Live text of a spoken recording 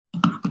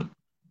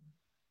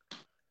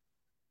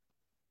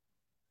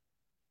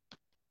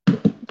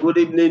Good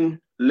evening,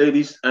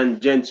 ladies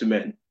and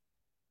gentlemen.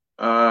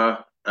 I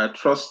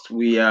trust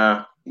we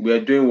are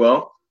doing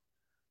well.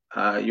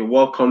 You're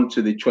welcome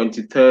to the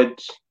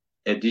 23rd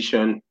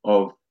edition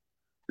of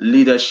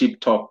Leadership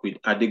Talk with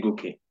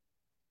Adegoke.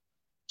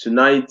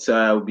 Tonight,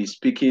 I'll be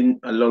speaking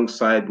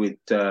alongside with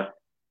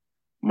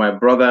my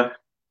brother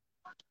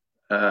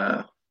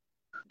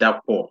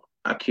Dapo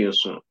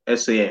Akiosun,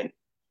 SAN,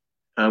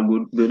 and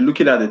we'll be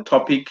looking at the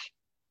topic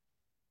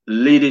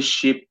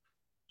leadership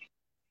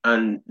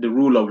and the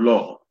rule of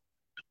law.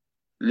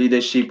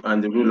 Leadership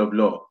and the rule of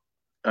law.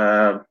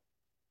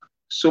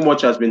 So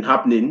much has been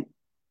happening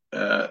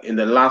in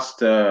the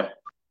last 1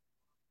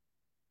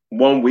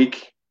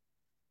 week,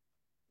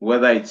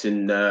 whether it's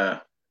in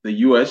the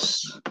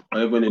US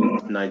or even in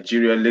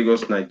Nigeria,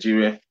 Lagos,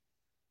 Nigeria.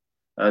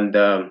 And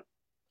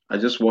I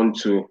just want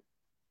to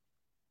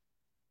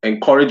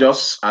encourage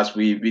us as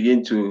we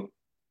begin to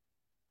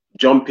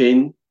jump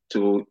in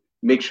to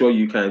make sure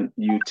you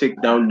take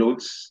down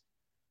notes.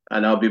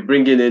 And I'll be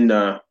bringing in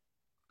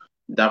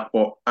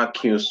Dapo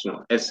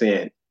Akiosun,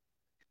 SAN,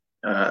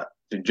 to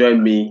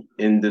join me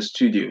in the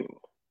studio.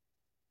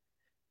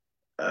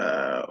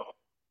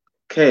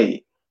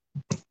 Okay.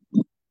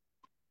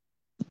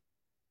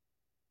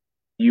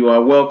 You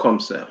are welcome,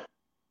 sir.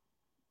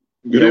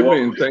 Good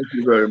evening. Thank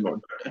you very much.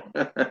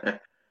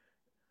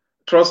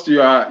 Trust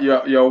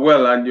you're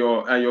well and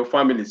your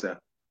family, sir.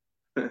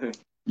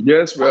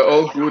 Yes, we're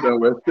all good, and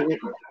we're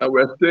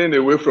staying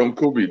away from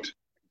COVID.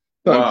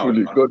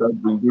 Thankfully, wow. God has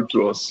been good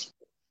to us.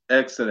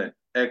 Excellent.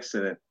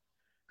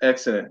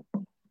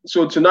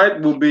 So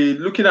tonight we'll be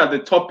looking at the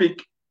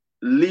topic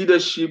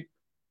leadership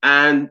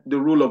and the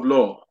rule of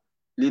law.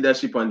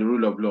 Leadership and the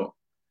rule of law.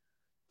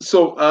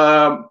 So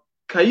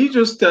can you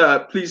just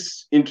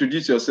please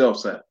introduce yourself,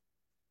 sir?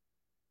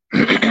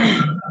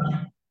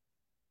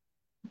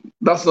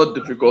 That's not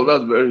difficult.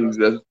 That's very easy.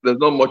 There's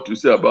not much to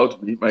say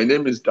about me. My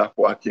name is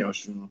Dapo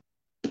Akiosun.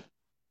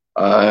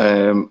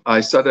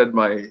 I started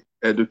my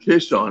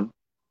education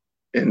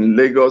in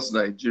Lagos,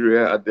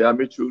 Nigeria at the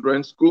Army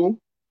Children's School.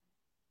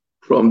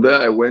 From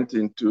there, I went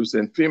into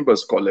St.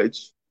 Finbar's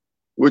College,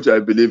 which I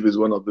believe is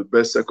one of the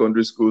best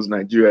secondary schools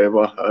Nigeria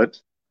ever had.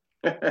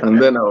 And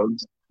then I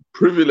was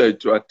privileged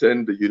to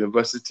attend the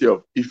University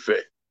of Ife,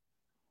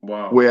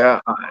 wow,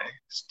 where I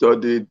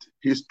studied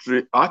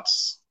history,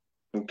 arts,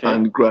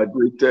 and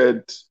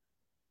graduated,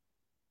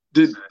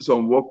 did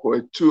some work for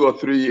 2 or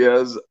 3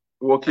 years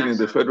working in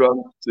the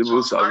Federal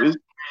Civil Service.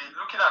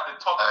 Looking at the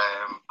top.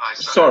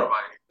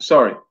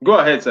 Sorry. Go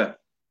ahead, sir.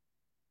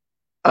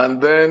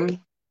 And then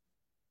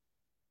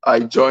I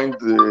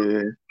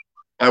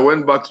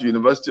went back to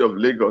University of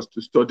Lagos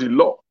to study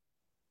law.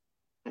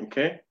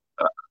 Okay.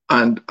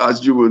 And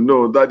as you will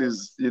know, that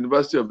is,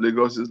 University of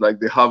Lagos is like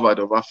the Harvard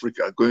of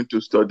Africa. Going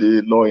to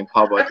study law in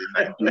Harvard in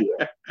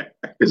Nigeria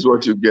is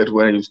what you get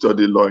when you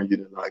study law in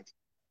Unilag.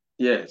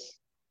 Yes.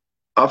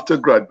 After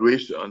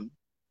graduation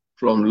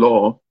from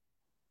law,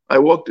 I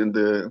worked in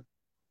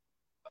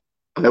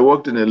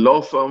a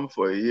law firm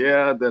for a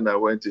year. Then I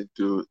went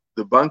into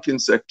the banking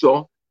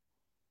sector.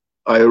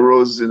 I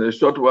rose in a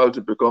short while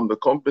to become the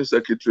company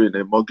secretary in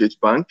a mortgage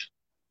bank.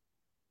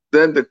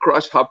 Then the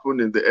crash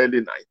happened in the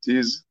early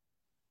 90s.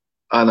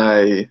 And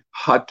I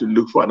had to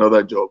look for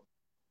another job.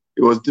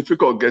 It was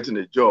difficult getting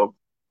a job.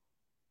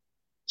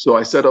 So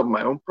I set up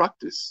my own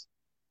practice.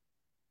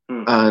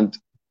 And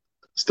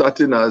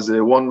starting as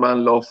a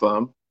one-man law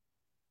firm,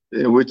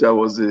 in which I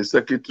was a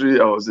secretary,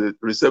 I was a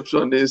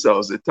receptionist, I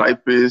was a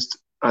typist,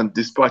 and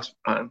dispatch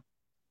man.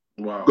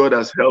 Wow. God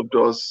has helped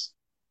us.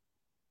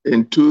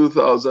 In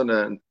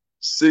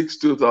 2006,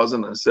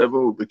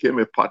 2007, we became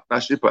a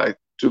partnership. I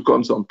took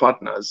on some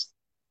partners,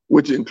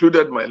 which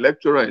included my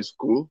lecturer in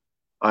school,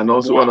 and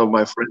also one of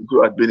my friends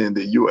who had been in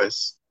the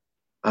US.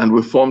 And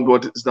we formed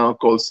what is now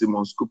called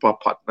Simmons Cooper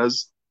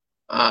Partners.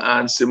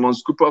 And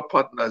Simmons Cooper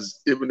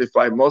Partners, even if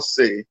I must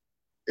say,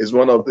 is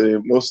one of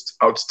the most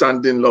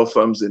outstanding law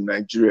firms in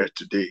Nigeria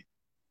today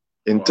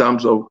in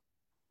terms of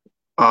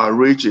our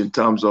reach, in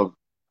terms of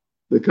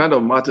the kind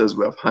of matters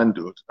we have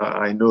handled.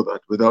 I know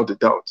that without a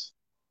doubt,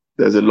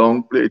 there's a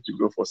long way to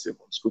go for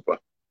Simmons Cooper.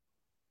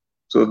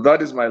 So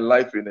that is my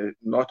life in a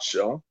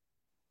nutshell.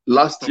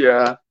 Last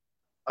year,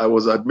 I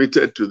was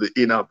admitted to the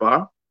inner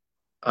bar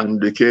and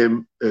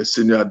became a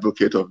senior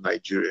advocate of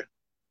Nigeria.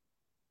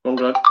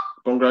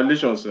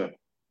 Congratulations, sir.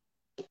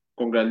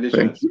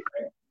 Congratulations.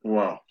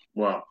 Wow.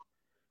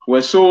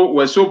 We're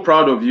so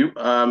proud of you.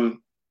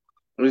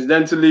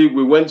 Incidentally,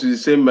 we went to the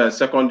same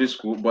secondary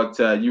school, but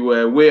you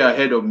were way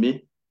ahead of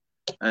me,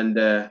 and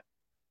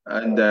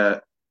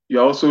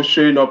you're also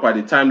showing up at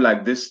a time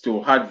like this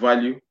to add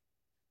value,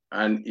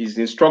 and it's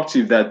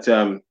instructive that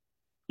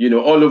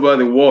all over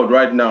the world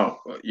right now,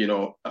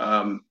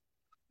 the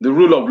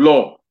rule of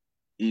law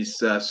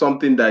is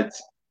something that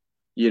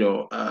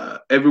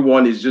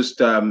everyone is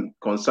just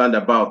concerned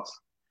about.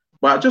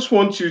 But I just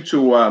want you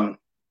to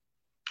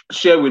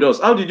share with us,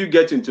 how did you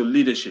get into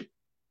leadership?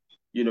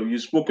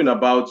 You've spoken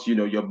about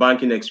your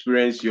banking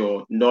experience,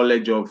 your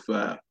knowledge of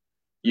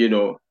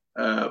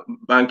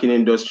banking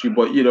industry,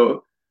 but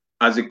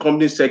as a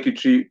company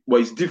secretary,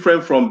 but it's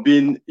different from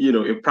being,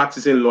 a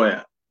practicing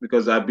lawyer,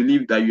 because I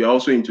believe that you're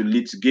also into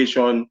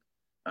litigation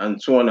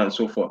and so on and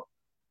so forth.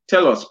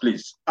 Tell us,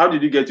 please, how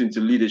did you get into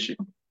leadership?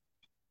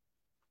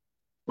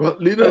 Well,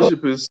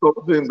 leadership is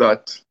something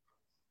that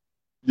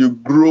you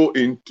grow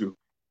into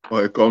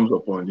or it comes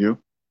upon you.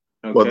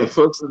 Okay. But the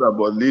first thing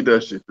about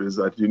leadership is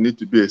that you need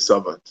to be a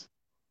servant.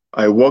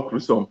 I worked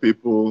with some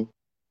people.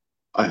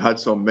 I had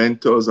some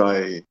mentors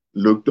I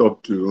looked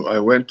up to. I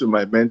went to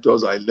my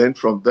mentors. I learned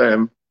from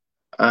them.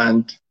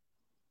 And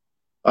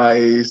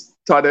I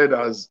started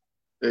as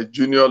a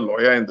junior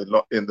lawyer in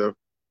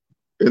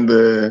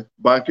the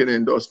banking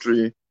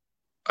industry.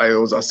 I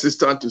was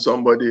assistant to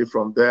somebody.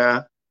 From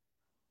there,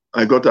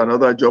 I got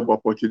another job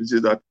opportunity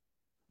that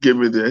gave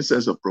me the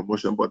essence of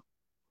promotion. But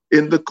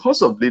in the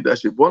course of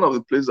leadership, one of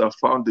the places I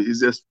found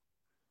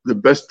the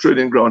best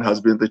training ground has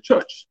been the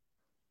church.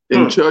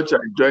 In church, I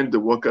joined the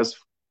workers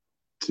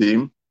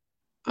team,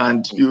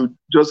 and you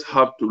just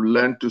have to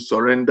learn to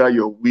surrender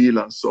your will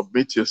and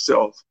submit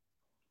yourself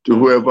to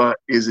whoever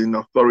is in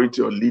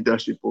authority or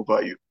leadership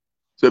over you.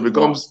 So it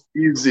becomes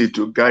easy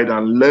to guide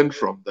and learn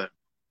from them.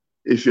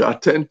 If you're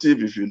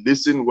attentive, if you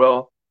listen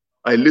well,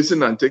 I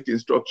listen and take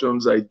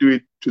instructions. I do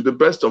it to the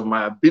best of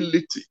my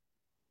ability.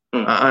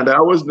 And I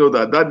always know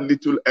that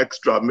little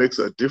extra makes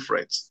a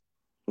difference.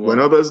 When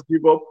others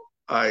give up,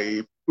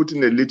 I put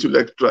in a little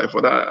extra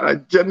for that.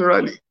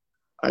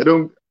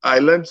 I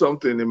learned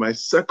something in my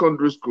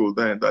secondary school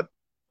then,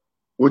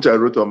 which I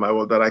wrote on my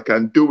wall, that I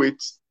can do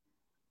it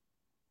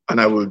and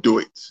I will do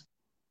it.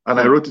 And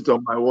I wrote it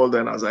on my wall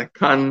then as I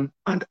can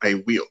and I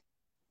will.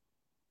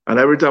 And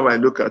every time I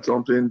look at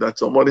something that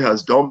somebody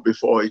has done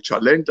before, a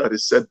challenge that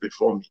is set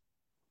before me,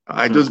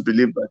 I just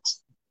believe that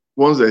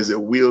once there's a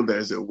will,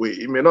 there's a way.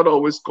 It may not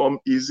always come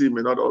easy, it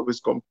may not always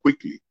come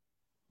quickly,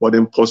 but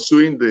in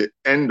pursuing the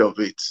end of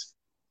it,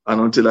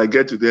 and until I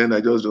get to the end,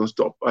 I just don't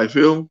stop. I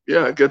feel,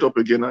 I get up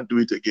again and do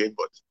it again,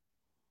 but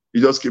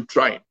you just keep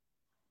trying.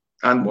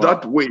 And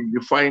that way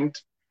you find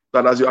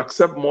that as you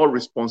accept more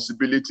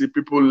responsibility,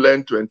 people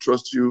learn to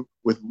entrust you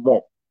with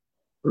more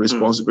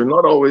responsibility,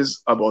 not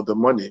always about the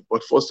money,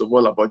 but first of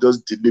all, about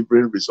just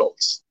delivering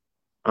results.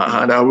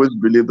 And I always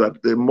believe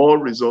that the more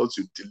results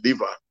you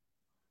deliver,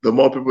 the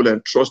more people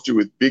entrust you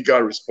with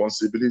bigger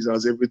responsibilities.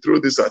 As if we throw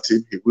this at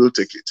him, he will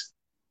take it.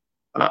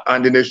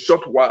 And in a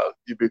short while,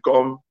 you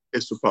become a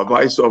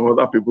supervisor of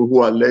other people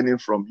who are learning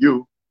from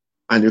you,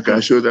 and you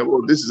can show them,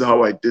 oh, this is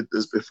how I did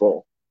this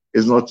before.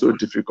 It's not so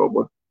difficult.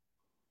 But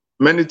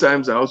many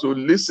times I also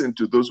listen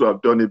to those who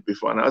have done it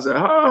before, and I say,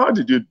 how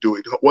did you do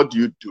it? What do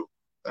you do?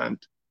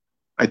 And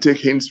I take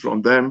hints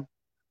from them.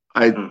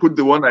 I put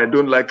the one I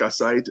don't like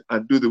aside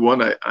and do the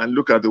one and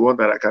look at the one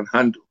that I can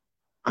handle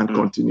and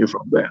continue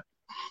from there.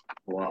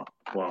 Wow.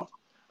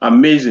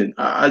 Amazing.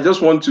 I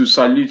just want to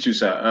salute you,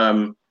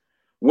 sir.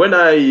 When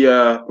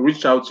I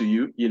reached out to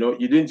you, you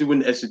didn't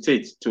even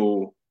hesitate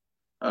to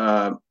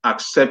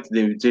accept the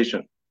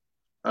invitation.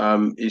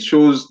 It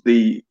shows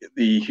the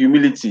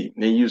humility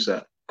in you,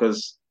 sir,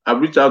 because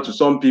I've reached out to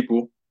some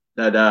people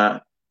that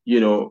are,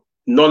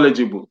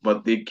 knowledgeable,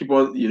 but they keep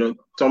on,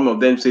 some of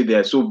them say they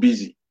are so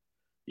busy.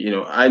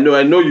 I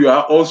know you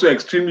are also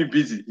extremely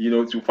busy,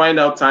 to find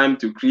out time,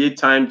 to create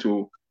time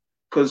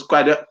because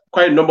quite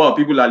a number of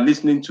people are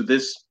listening to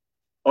this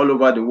all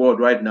over the world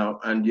right now,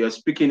 and you're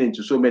speaking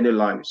into so many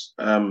lives.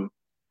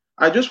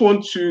 I just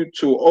want you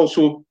to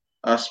also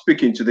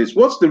speak into this.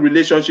 What's the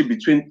relationship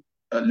between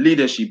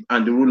leadership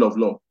and the rule of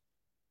law?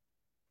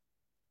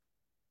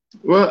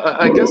 Well,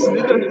 I guess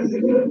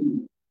leadership,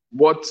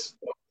 what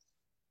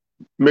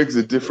makes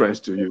the difference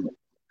to you?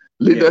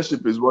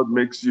 Leadership is what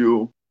makes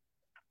you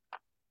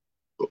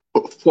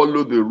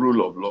follow the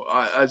rule of law.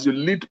 As you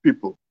lead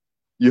people,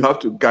 you have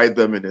to guide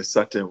them in a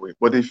certain way.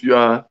 But if you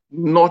are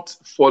not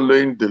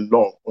following the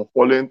law or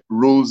following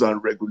rules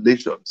and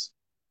regulations,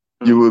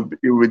 it will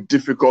be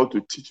difficult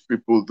to teach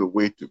people the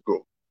way to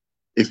go.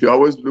 If you're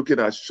always looking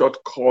at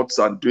shortcuts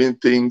and doing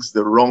things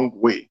the wrong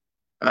way,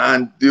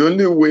 and the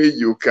only way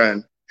you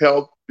can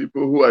help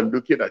people who are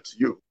looking at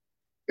you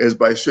is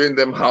by showing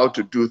them how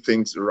to do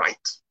things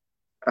right.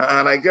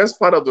 And I guess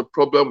part of the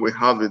problem we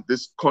have in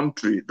this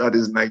country, that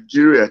is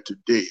Nigeria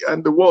today,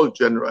 and the world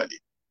generally,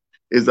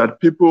 is that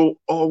people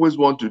always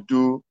want to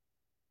do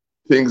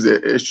things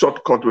a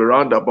shortcut way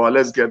roundabout.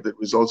 Let's get the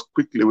results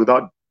quickly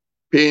without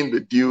paying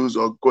the dues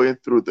or going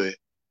through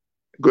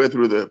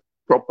the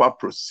proper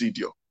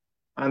procedure.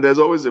 And there's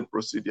always a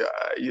procedure.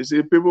 You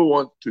see, people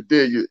want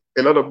today,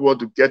 a lot of people want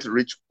to get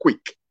rich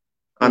quick.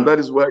 And that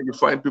is where you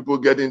find people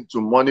getting into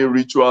money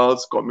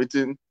rituals,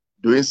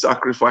 doing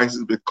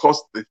sacrifices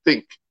because they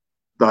think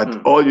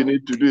that all you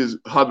need to do is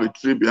have a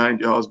tree behind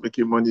your house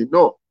making money.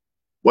 No,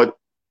 but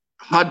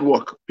hard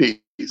work pays.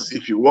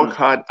 If you work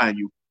hard and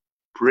you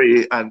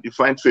pray and you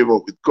find favor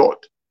with God,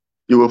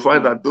 you will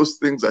find that those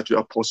things that you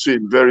are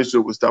pursuing very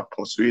soon will start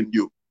pursuing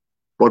you.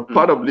 But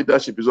part of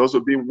leadership is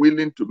also being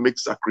willing to make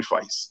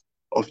sacrifice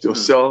of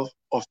yourself,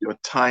 of your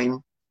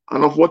time,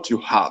 and of what you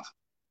have.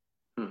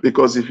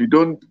 Because if you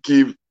don't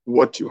give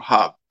what you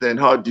have, then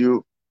how do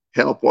you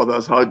help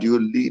others? How do you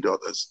lead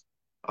others?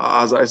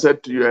 As I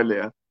said to you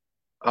earlier,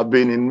 I've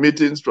been in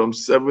meetings from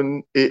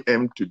 7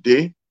 a.m.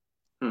 today.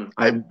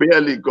 I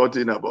barely got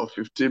in about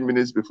 15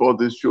 minutes before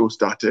this show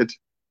started.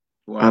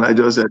 Wow. And I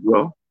just said,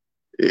 well,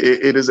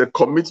 it is a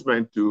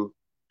commitment to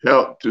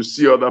help to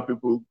see other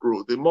people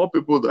grow. The more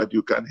people that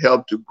you can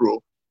help to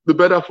grow, the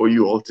better for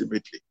you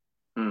ultimately.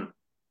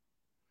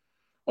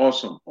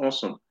 Awesome.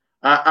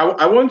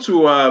 I want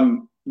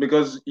to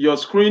because your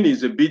screen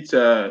is a bit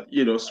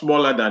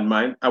smaller than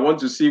mine. I want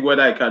to see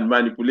whether I can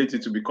manipulate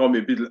it to become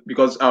a bit,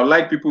 because I would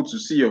like people to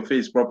see your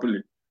face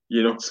properly.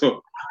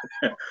 So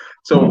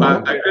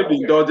I crave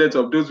the indulgence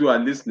of those who are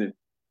listening.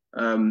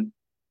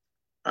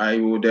 I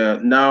would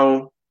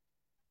now.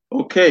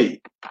 Okay,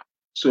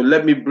 so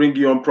let me bring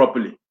you on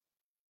properly.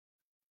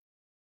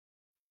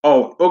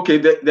 Oh, okay.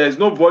 There's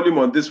no volume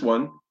on this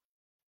one.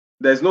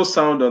 There's no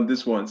sound on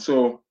this one,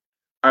 so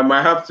I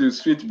might have to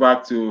switch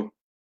back to.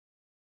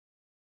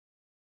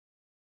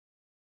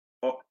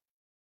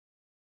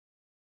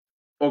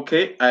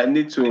 Okay, I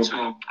need to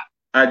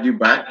add you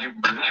back.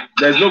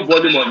 There's no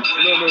volume on. No.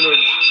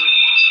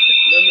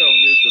 Let me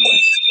unmute the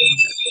mic.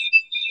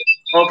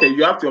 Okay,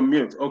 you have to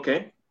unmute.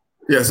 Okay.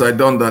 Yes, I've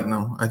done that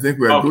now. I think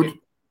we're good.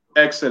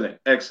 Excellent.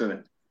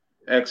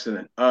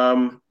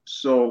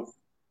 So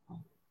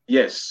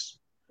yes.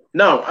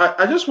 Now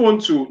I just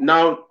want to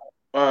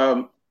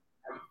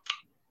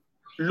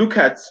look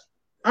at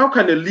how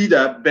can a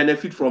leader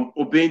benefit from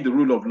obeying the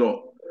rule of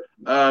law.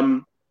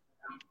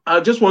 I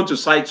just want to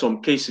cite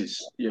some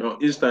cases,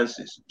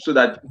 instances, so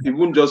that it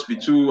won't just be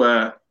too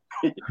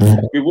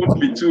it won't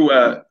be too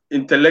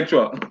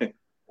intellectual.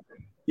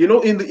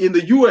 In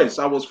the US,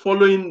 I was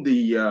following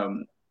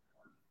the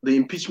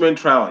impeachment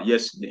trial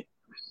yesterday,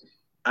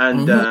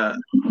 and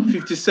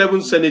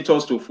 57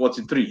 senators to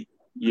 43.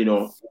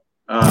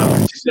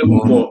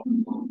 57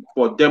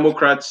 for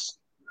Democrats.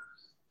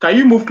 Can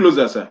you move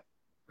closer, sir?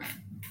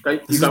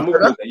 You can move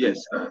closer.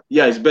 Yes.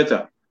 Yeah, it's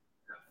better.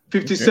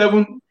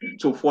 57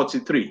 to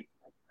 43.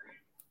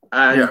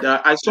 And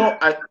I saw,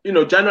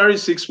 January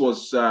 6th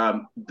was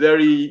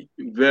very,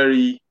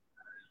 very,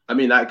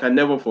 I can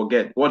never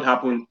forget what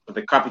happened at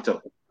the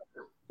Capitol,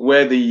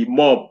 where the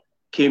mob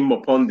came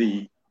upon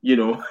the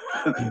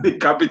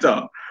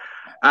Capitol.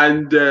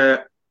 And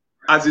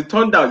as it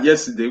turned out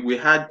yesterday, we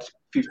had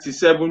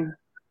 57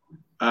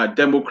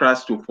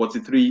 Democrats to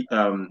 43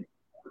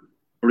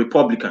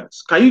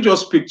 Republicans. Can you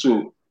just speak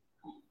to,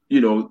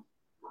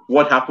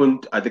 what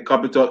happened at the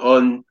Capitol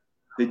on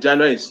the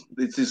January? It's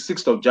the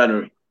 6th of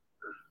January.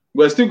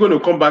 We're still going to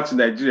come back to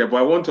Nigeria, but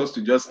I want us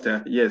to just,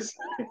 yes.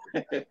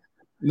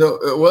 No,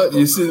 well,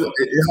 you see,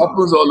 it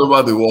happens all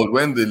over the world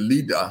when the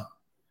leader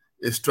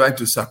is trying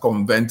to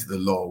circumvent the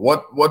law.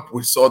 What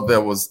we saw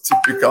there was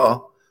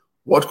typical.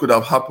 What could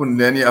have happened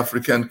in any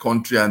African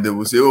country, and they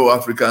would say, oh,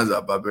 Africans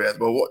are barbarians.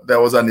 But there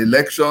was an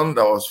election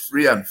that was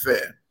free and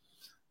fair,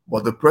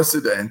 but the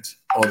president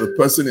or the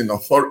person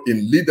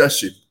in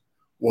leadership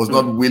was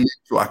not willing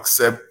to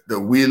accept the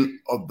will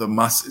of the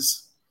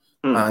masses.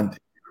 And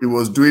he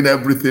was doing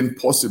everything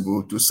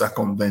possible to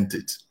circumvent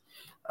it.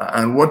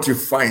 And what you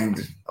find,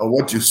 or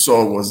what you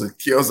saw, was a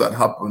chaos that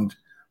happened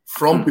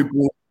from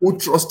people who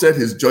trusted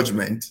his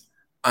judgment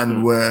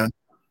and were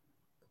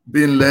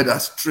being led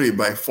astray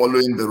by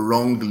following the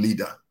wrong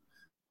leader.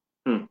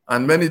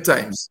 And many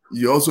times,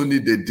 you also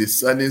need a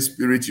discerning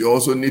spirit. You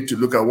also need to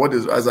look at what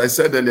is, as I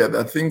said earlier,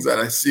 the things that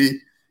I see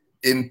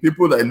in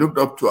people I looked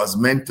up to as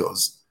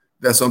mentors.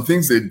 There are some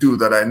things they do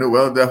that I know,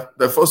 well,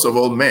 they're first of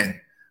all men,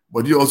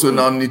 but you also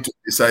now need to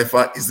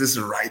decipher, is this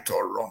right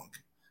or wrong?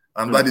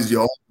 And that is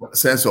your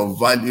sense of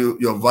value,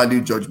 your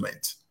value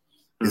judgment.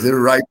 Is it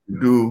right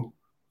to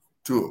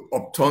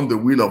upturn the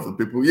will of the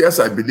people? Yes,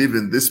 I believe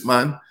in this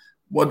man,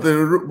 but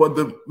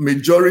the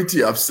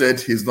majority have said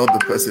he's not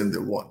the person they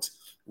want.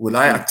 Will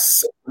I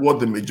accept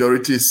what the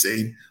majority is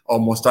saying, or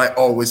must I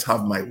always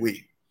have my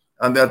way?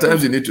 And there are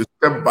times you need to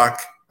step back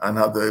and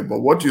have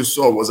but what you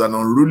saw was an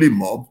unruly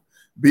mob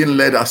being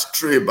led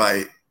astray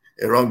by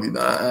a wrong leader,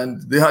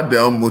 and they had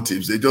their own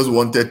motives. They just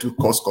wanted to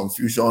cause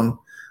confusion,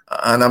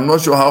 and I'm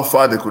not sure how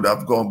far they could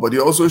have gone, but it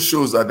also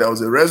shows that there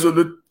was a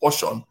resolute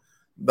portion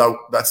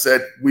that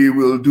said, we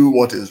will do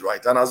what is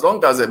right. And as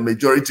long as a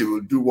majority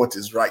will do what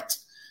is right,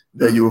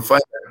 then you will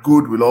find that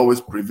good will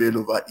always prevail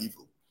over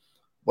evil.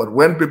 But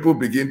when people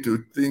begin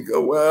to think,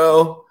 oh,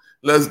 well,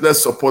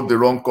 let's support the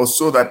wrong cause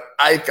so that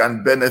I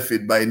can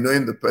benefit by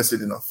knowing the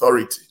person in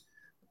authority,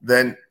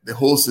 then the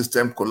whole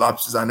system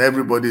collapses and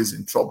everybody is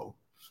in trouble,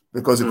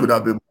 because it could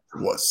have been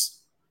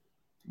worse.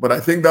 But I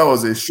think that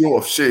was a show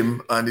of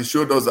shame, and it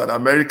showed us that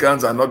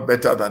Americans are not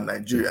better than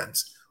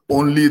Nigerians,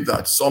 only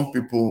that some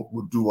people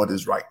would do what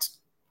is right.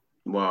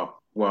 Wow.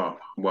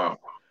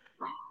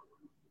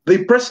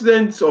 The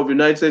president of the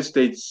United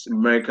States of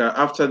America,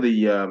 after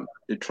the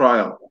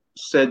trial,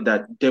 said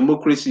that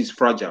democracy is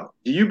fragile.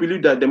 Do you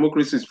believe that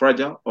democracy is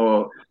fragile,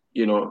 or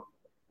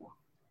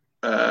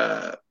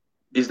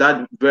is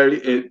that a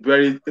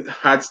very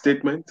hard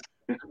statement?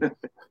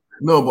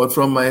 No, but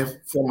from my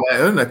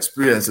own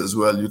experience as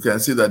well, you can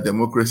see that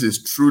democracy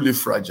is truly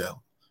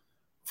fragile.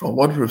 from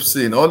what we've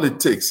seen, all it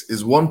takes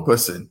is one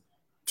person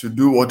to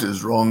do what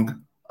is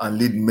wrong and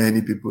lead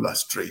many people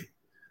astray.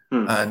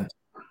 And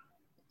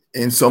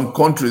in some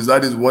countries,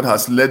 that is what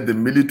has led the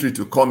military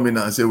to come in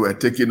and say, we're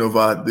taking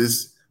over.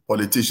 These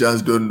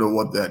politicians don't know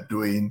what they're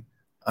doing,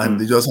 and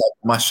they just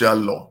have martial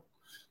law.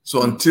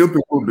 So until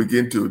people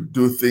begin to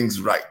do things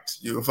right,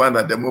 you will find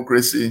that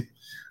democracy,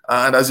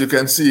 and as you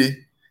can see,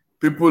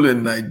 people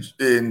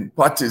in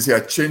parties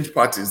here change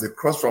parties. They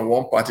cross from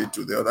one party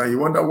to the other. You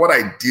wonder, what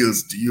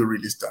ideals do you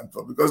really stand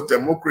for? Because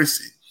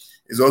democracy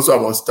is also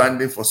about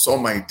standing for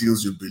some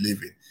ideals you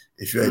believe in.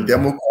 If you're a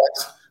Democrat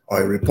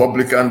or a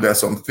Republican, there are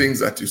some things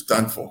that you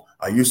stand for.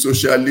 Are you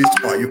socialist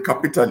or are you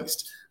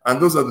capitalist?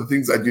 And those are the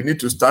things that you need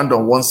to stand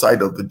on one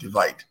side of the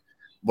divide.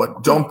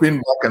 But jumping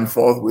back and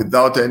forth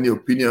without any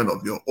opinion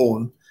of your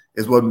own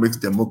is what makes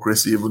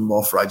democracy even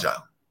more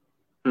fragile.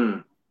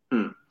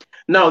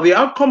 Now, the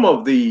outcome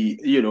of the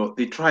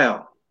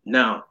trial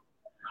now,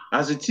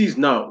 as it is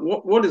now,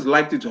 what is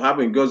likely to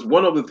happen? Because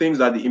one of the things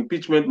that the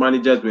impeachment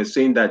managers were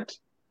saying, that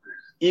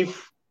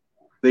if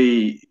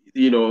there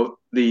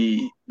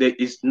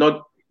is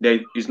not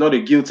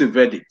a guilty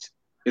verdict,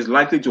 is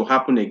likely to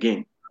happen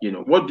again.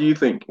 What do you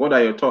think? What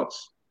are your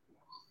thoughts?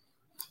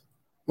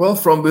 Well,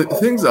 from the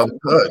things I've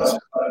heard,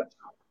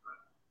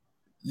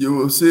 you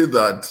will see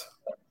that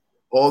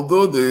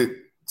although the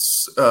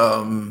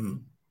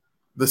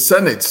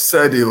Senate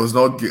said he was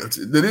not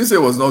guilty, they didn't say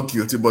he was not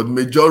guilty, but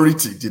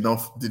majority did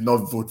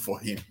not vote for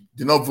him,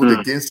 did not vote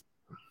against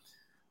him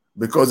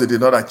because he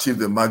did not achieve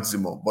the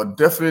maximum. But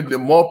definitely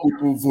more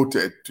people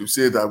voted to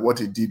say that what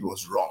he did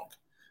was wrong,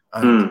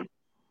 and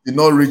did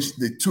not reach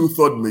the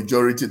 2/3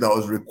 majority that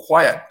was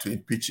required to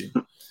impeach him.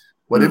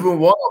 But even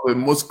one of the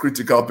most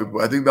critical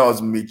people, I think that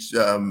was Mitch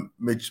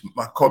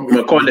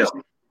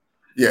McConnell.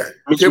 Yeah,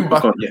 came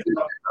back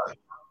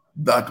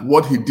that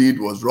what he did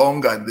was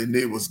wrong and they knew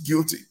he was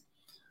guilty.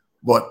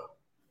 But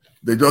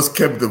they just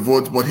kept the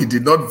vote, but he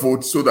did not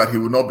vote so that he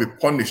would not be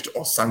punished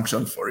or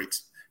sanctioned for it.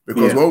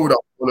 Because what would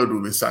have followed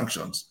would be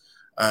sanctions.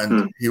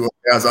 And he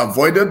has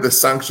avoided the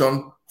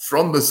sanction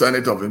from the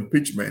Senate of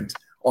impeachment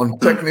on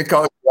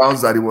technical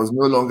grounds that he was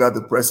no longer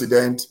the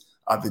president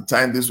at the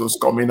time this was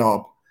coming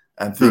up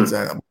and things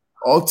like that.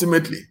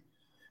 Ultimately,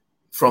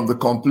 from the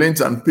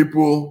complaints and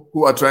people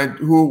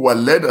who were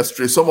led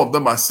astray, some of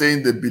them are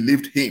saying they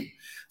believed him.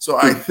 So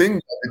I think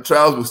that the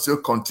trials will still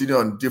continue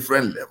on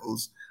different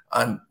levels,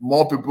 and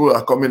more people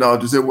are coming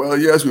out to say, well,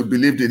 yes, we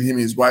believed in him,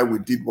 is why we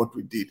did what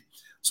we did.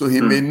 So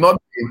he may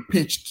not be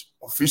impeached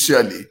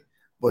officially,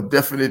 but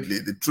definitely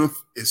the truth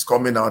is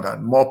coming out,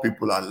 and more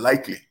people are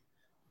likely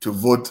to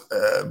vote,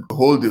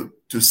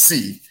 to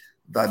see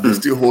that they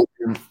still hold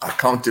him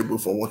accountable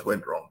for what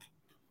went wrong.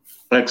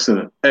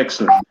 Excellent.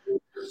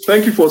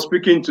 Thank you for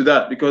speaking to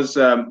that, because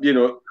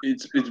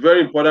it's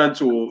very important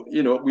to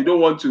we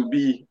don't want to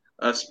be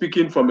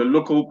speaking from a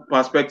local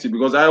perspective,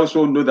 because I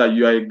also know that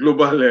you are a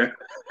global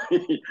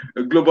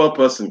a global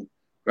person.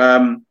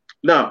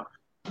 Now,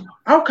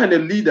 how can a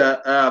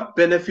leader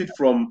benefit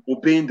from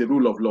obeying the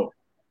rule of law?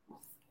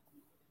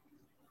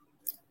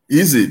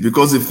 Easy,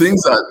 because if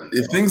things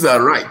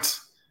are right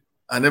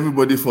and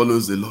everybody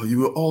follows the law, you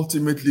will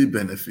ultimately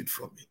benefit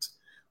from it.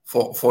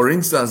 For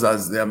instance,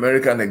 as the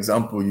American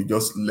example you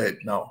just led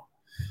now,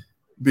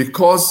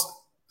 because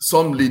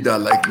some leader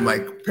like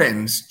Mike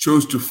Pence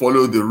chose to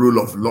follow the rule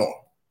of law,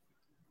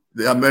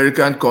 the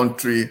American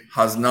country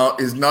is now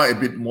a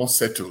bit more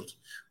settled.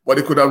 But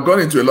it could have gone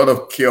into a lot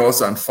of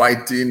chaos and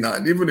fighting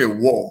and even a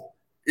war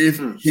if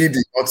he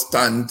did not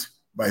stand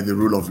by the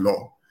rule of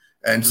law.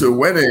 And so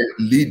when a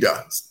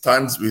leader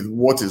stands with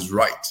what is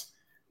right,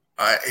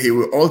 he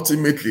will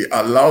ultimately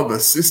allow the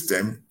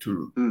system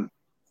to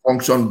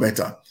function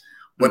better.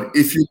 But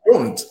if you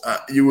don't,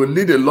 you will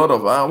lead a lot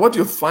of what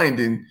you find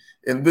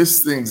in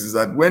these things is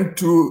that when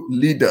two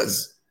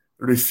leaders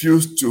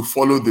refuse to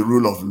follow the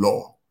rule of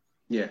law,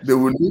 they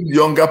will lead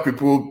younger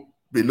people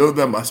below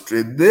them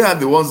astray. They are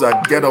the ones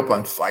that get up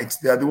and fight.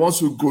 They are the ones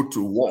who go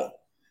to war.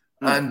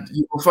 And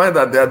you will find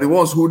that they are the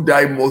ones who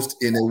die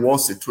most in a war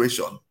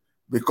situation,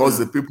 because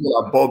the people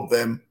above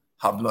them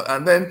have not.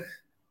 And then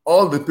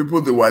all the people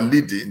they were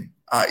leading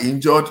are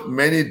injured,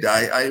 many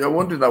die. And you're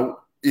wondering that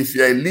if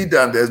you're a leader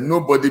and there's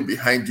nobody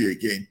behind you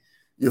again,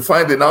 you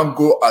find they now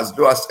go as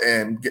low as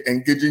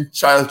engaging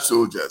child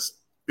soldiers.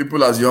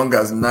 People as young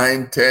as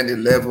 9, 10,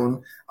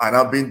 11 are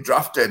now being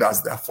drafted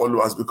as their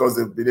followers because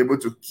they've been able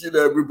to kill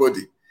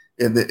everybody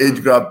in the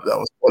age group that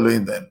was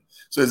following them.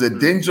 So it's a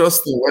dangerous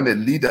thing when a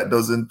leader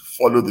doesn't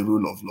follow the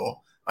rule of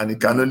law, and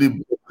it can only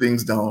break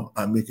things down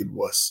and make it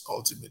worse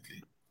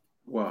ultimately.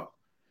 Wow.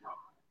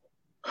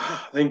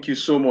 Thank you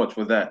so much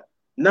for that.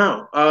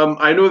 Now,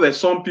 I know there's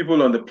some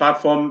people on the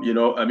platform,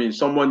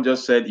 someone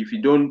just said, if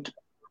you don't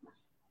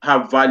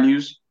have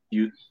values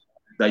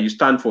that you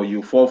stand for,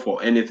 you fall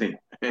for anything.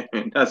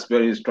 That's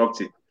very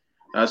instructive.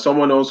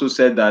 Someone also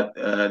said that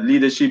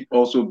leadership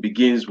also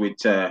begins with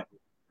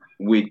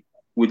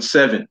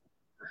serving.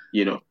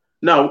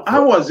 Now,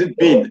 how has it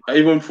been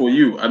even for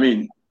you? I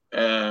mean,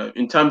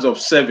 in terms of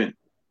serving,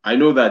 I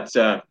know that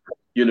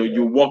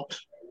you worked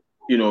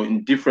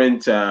in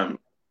different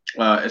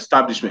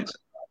establishments.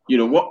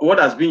 What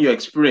has been your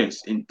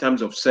experience in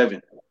terms of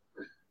serving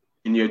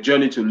in your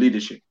journey to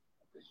leadership?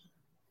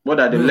 What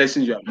are the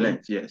lessons you have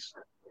learned? Yes.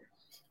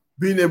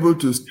 Being able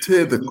to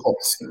stay the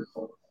course,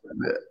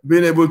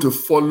 being able to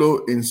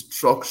follow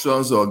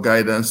instructions or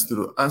guidance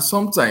through. And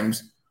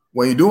sometimes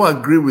when you don't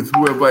agree with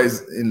whoever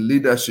is in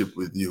leadership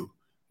with you,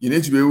 you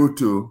need to be able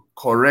to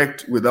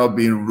correct without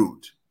being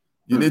rude.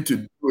 You need to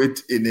do it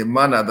in a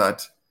manner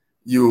that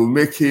you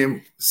make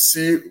him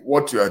see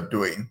what you are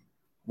doing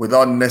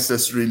without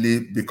necessarily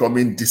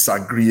becoming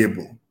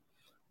disagreeable.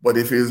 But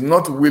if he's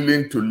not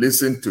willing to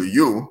listen to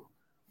you,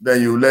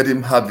 then you let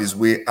him have his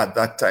way at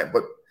that time.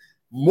 But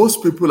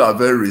most people are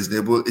very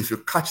reasonable if you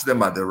catch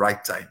them at the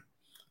right time.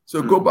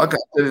 So go back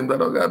and tell him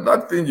that, okay,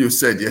 that thing you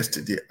said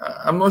yesterday,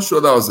 I'm not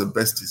sure that was the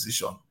best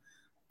decision.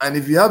 And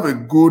if you have a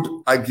good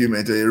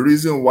argument, a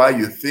reason why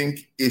you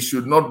think it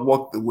should not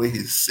work the way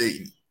he's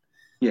saying,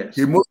 yes,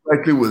 he most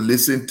likely will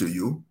listen to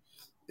you.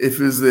 If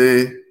he's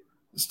a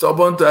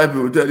stubborn type, he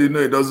will tell you, no,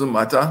 it doesn't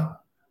matter.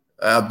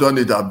 I've done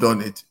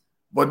it.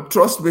 But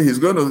trust me, he's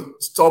going to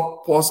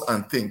stop, pause,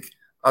 and think.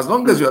 As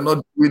long as you're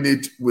not doing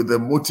it with the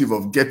motive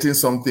of getting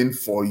something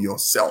for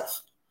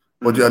yourself,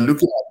 but you're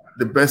looking at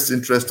the best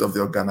interest of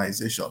the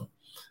organization.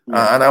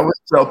 And I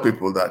always tell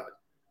people that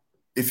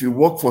if you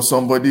work for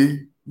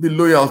somebody, be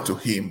loyal to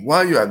him.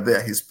 While you are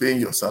there, he's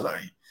paying your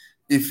salary.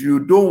 If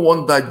you don't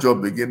want that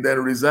job again, then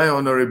resign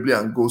honorably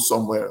and go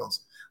somewhere else.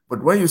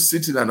 But when you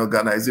sit in an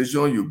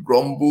organization, you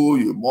grumble,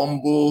 you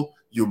mumble,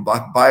 you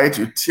backbite,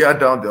 you tear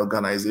down the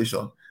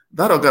organization,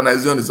 that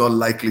organization is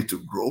unlikely to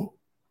grow.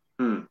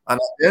 And at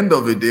the end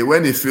of the day,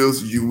 when it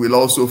fails, you will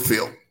also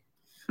fail.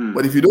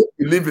 But if you don't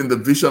believe in the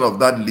vision of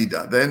that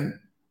leader, then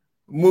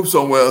move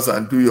somewhere else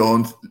and do your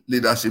own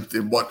leadership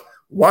thing. But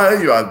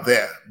while you are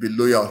there, be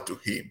loyal to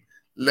him.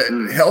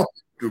 Help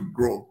him to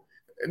grow.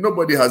 And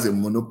nobody has a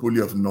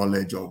monopoly of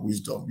knowledge or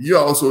wisdom. You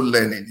are also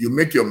learning. You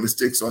make your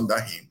mistakes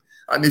under him.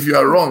 And if you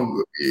are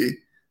wrong,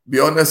 be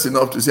honest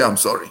enough to say, I'm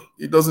sorry.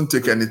 It doesn't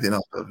take anything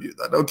out of you.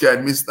 That, okay, I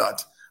missed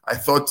that. I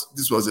thought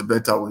this was a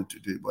better way to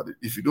do it. But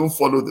if you don't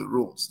follow the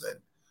rules, then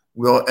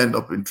we'll end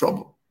up in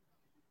trouble.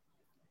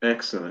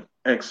 Excellent.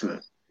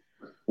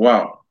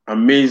 Wow,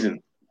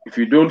 amazing. If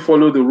you don't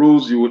follow the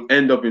rules, you will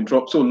end up in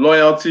trouble. So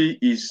loyalty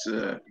is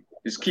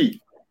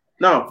key.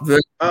 Now,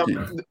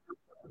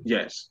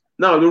 yes.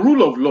 Now, the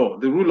rule of law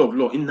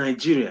in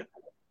Nigeria,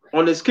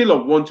 on a scale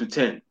of 1 to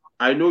 10,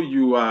 I know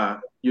you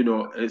are,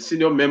 a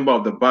senior member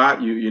of the bar.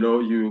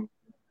 You've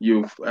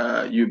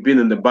been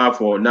in the bar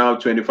for now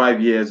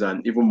 25 years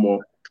and even more.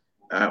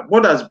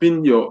 What has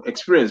been your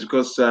experience?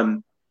 Because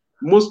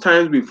most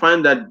times we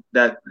find that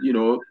the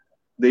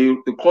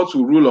courts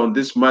will rule on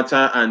this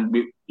matter, and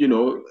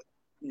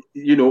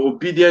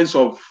obedience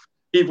of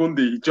even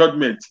the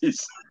judgment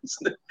is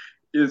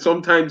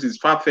sometimes is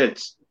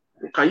far-fetched.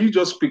 Can you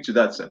just speak to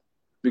that, sir?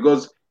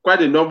 Because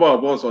quite a number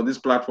of us on this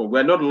platform,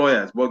 we're not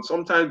lawyers, but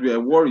sometimes we are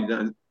worried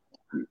and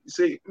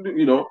say,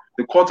 the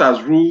court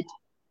has ruled,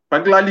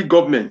 particularly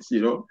government,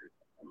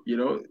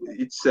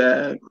 it's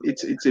a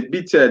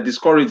bit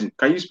discouraging.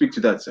 Can you speak to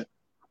that, sir?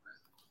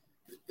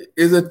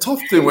 It's a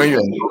tough thing when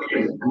you're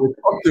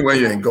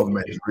in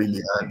government,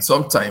 really. And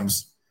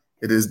sometimes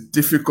it is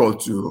difficult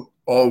to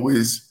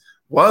always,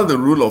 while the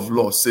rule of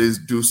law says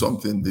do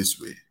something this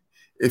way,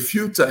 a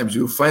few times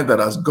you'll find that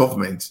as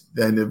government,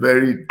 they're in a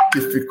very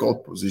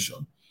difficult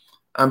position.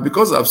 And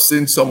because I've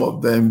seen some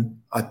of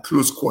them at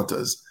close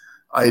quarters,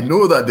 I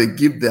know that they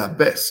give their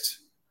best.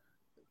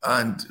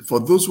 And for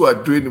those who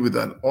are doing it with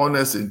an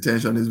honest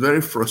intention, it's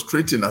very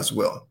frustrating as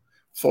well.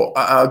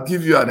 I'll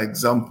give you an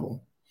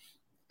example.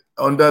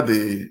 Under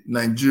the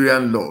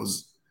Nigerian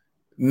laws,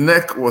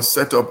 NEC was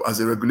set up as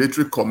a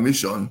regulatory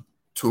commission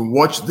to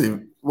watch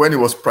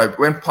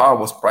when power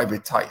was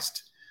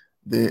privatized.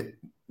 The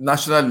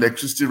National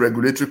Electricity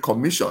Regulatory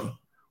Commission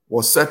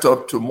was set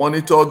up to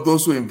monitor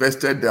those who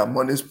invested their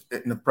monies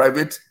in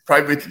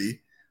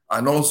privately,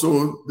 and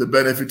also the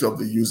benefit of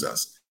the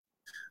users.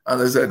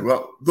 And they said,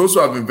 well, those who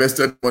have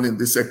invested money in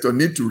this sector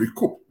need to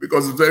recoup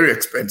because it's very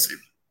expensive.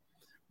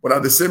 But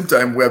at the same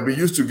time, we have been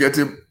used to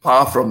getting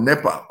power from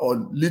NEPA,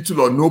 or little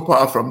or no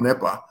power from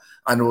NEPA,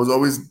 and it was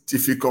always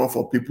difficult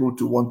for people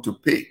to want to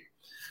pay.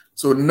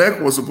 So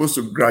NEC was supposed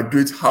to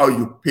graduate how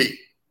you pay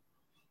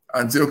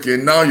and say, okay,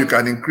 now you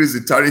can increase the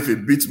tariff a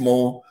bit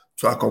more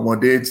to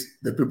accommodate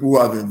the people who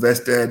have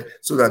invested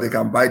so that they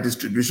can buy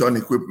distribution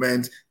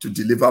equipment to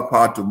deliver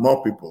power to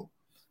more people.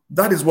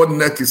 That is what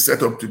NEC is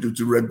set up to do,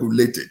 to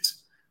regulate it.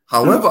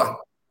 However,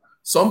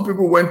 some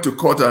people went to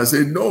court and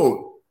said,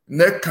 no,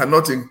 NEC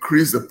cannot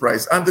increase the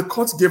price. And the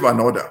court gave an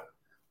order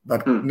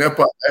that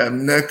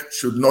NEC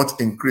should not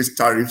increase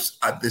tariffs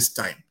at this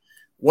time.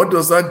 What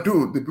does that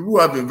do? The people who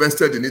have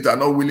invested in it are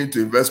not willing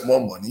to invest more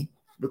money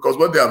because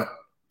what they have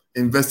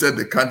invested,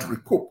 they can't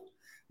recoup.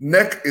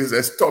 NEC is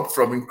a stop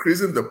from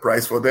increasing the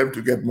price for them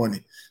to get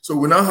money. So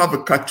we now have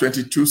a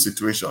catch-22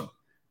 situation.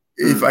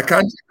 If I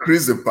can't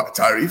increase the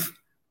tariff,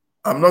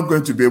 I'm not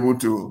going to be able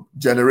to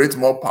generate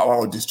more power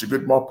or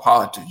distribute more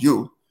power to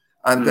you.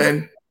 And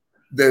then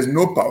there's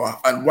no power,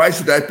 and why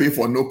should I pay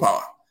for no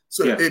power?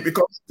 So Yeah. it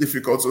becomes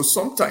difficult. So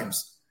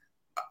sometimes,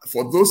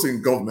 for those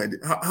in government,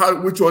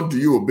 which one do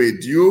you obey?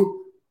 Do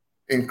you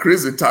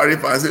increase the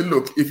tariff and say,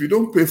 look, if you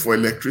don't pay for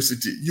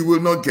electricity, you will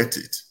not get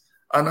it?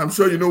 And I'm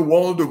sure you know,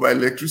 world over,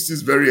 electricity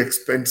is very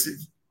expensive.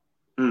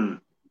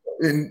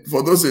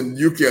 For those in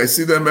UK, I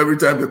see them every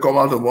time they come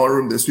out of one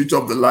room, they switch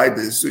off the light,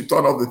 they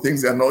turn off the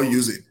things they're not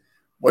using.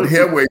 But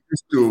here we're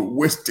used to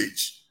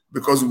wastage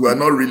because we are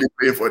not really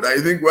paying for it.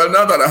 I think, well,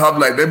 now that I have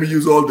light, let me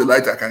use all the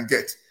light I can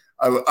get.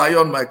 I will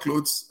iron my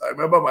clothes. I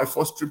remember my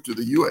first trip to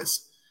the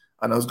US,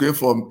 and I was going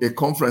for a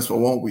conference for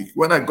 1 week.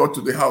 When I got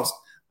to the house,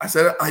 I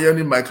started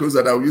ironing my clothes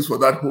that I will use for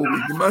that whole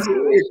week. The man said,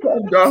 hey,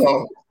 calm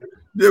down.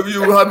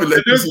 You will have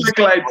electricity.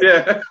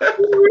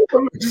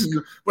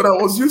 But I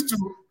was used to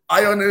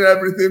ironing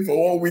everything for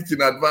 1 week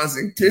in advance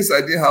in case I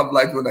didn't have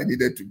light when I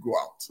needed to go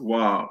out.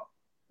 Wow.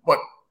 But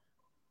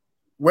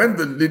when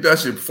the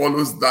leadership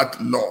follows that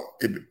law,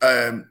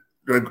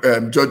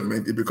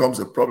 judgment, it becomes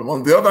a problem.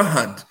 On the other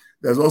hand,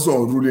 there's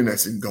also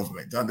unruliness in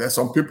government. And there's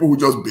some people who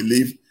just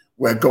believe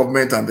we're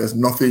government and there's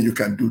nothing you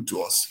can do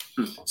to us.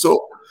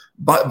 So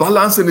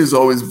balancing is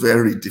always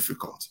very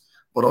difficult.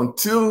 But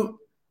until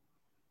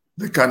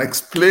they can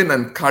explain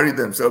and carry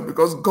themselves,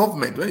 because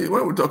government,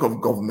 when we talk of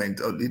government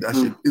or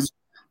leadership,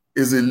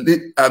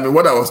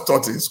 what I was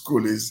taught in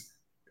school is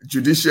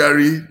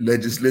judiciary,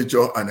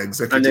 legislature, and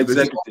executive. And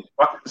executive.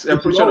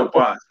 Separation of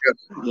powers.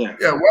 Yeah,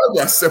 while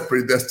they are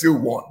separate, they're still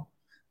one.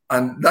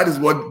 And that is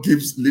what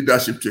gives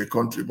leadership to a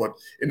country. But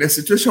in a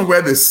situation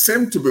where they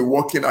seem to be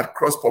working at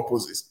cross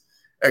purposes,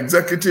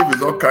 executive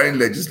is not carrying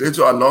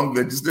legislature along,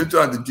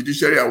 legislature and the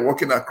judiciary are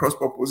working at cross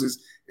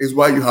purposes, is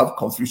why you have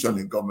confusion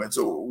in government.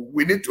 So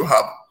we need to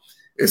have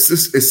a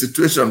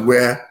situation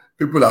where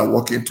people are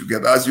working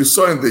together. As you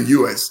saw in the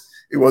US,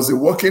 it was a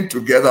working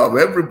together of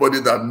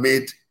everybody that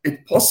made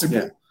it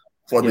possible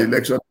for the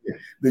election.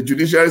 The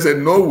judiciary said,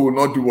 no, we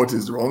will not do what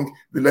is wrong.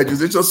 The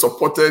legislature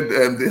supported,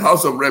 the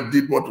House of Rep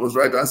did what was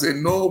right and said,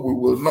 no, we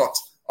will not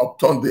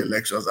upturn the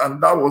elections.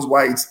 And that was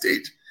why it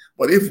stayed.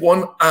 But if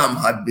one arm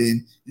had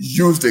been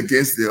used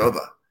against the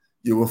other,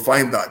 you will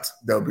find that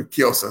there will be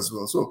chaos as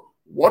well. So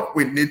what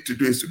we need to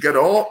do is to get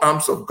all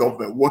arms of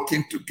government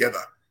working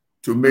together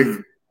to make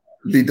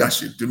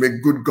leadership, to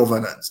make good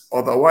governance.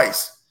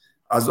 Otherwise,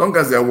 as long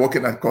as they're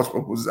working at cross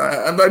purposes,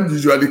 and that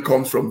usually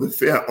comes from the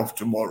fear of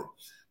tomorrow.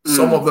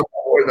 Some of them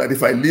are worried that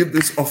if I leave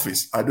this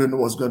office, I don't know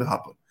what's going to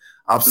happen.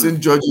 I've seen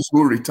judges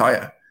who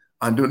retire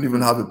and don't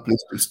even have a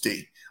place to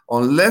stay.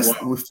 Unless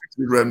we fix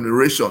the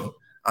remuneration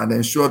and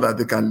ensure that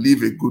they can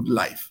live a good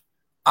life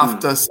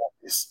after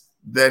service,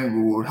 then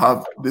we will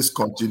have this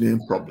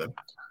continuing problem.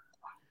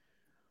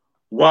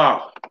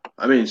 Wow.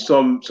 I mean,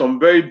 some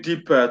very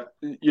deep,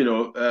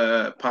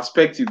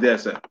 perspective there,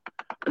 sir.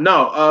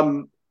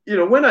 Now,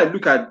 when I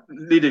look at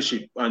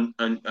leadership and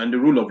the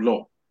rule of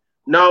law,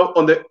 now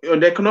on the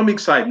economic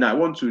side, now I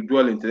want to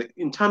dwell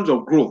in terms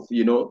of growth,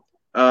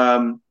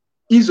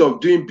 ease of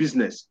doing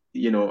business,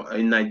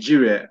 in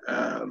Nigeria,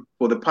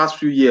 for the past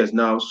few years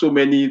now, so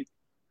many,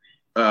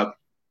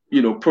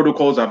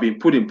 protocols have been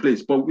put in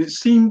place, but we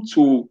seem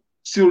to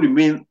still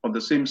remain on the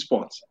same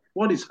spot.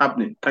 What is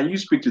happening? Can you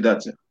speak to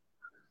that, sir?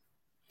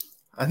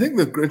 I think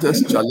the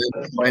greatest challenge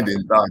I find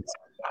in that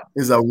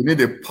is that we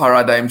need a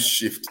paradigm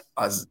shift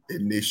as a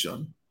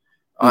nation.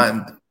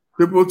 And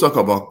people talk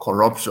about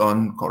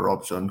corruption.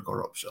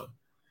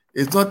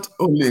 It's not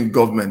only in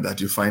government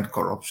that you find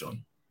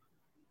corruption.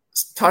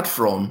 Start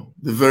from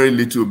the very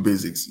little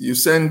basics. You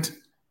send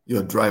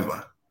your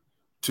driver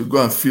to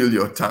go and fill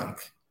your tank,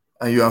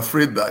 and you're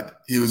afraid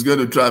that he was going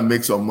to try and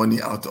make some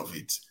money out of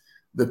it.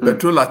 The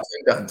petrol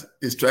attendant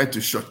is trying to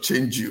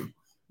shortchange you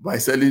by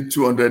selling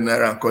 200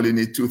 naira and calling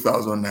it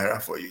 2,000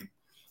 naira for you.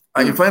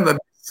 And you find that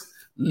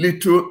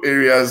little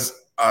areas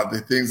are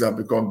the things that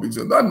become big.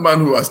 So that man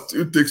who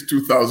takes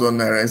 2,000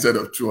 naira instead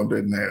of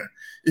 200 naira,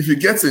 if he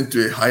gets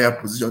into a higher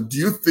position, do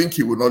you think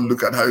he will not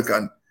look at how he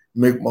can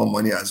make more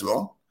money as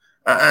well?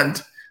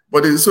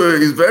 But it's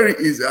very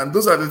easy. And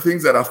those are the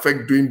things that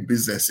affect doing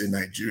business in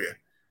Nigeria.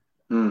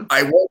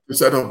 I want to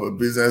set up a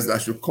business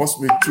that should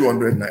cost me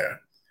 200 naira.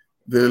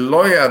 The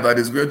lawyer that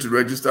is going to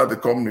register the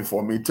company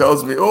for me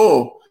tells me,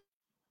 oh,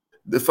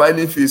 the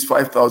filing fee is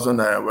 5,000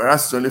 naira,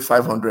 whereas it's only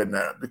 500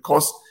 naira,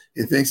 because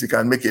he thinks he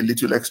can make a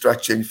little extra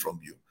change from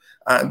you.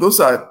 And those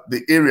are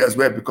the areas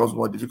where it becomes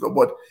more difficult.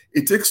 But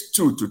it takes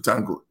two to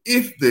tango.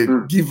 If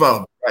the giver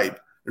of bribe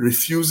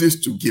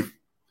refuses to give,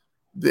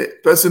 the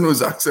person who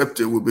is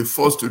accepted will be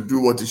forced to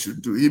do what he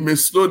should do. He may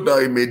slow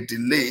down, he may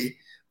delay,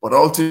 but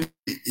ultimately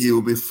he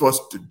will be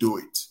forced to do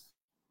it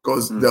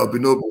because there will be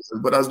no business.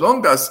 But as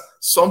long as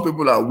some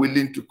people are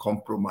willing to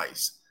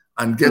compromise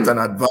and get an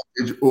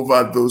advantage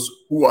over those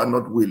who are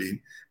not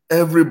willing,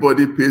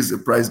 everybody pays the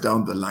price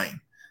down the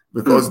line.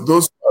 Because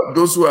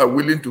those who are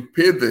willing to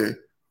pay the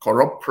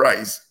corrupt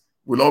price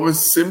will always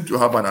seem to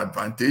have an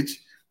advantage,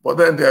 but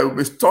then they will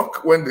be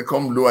stuck when they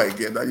come lower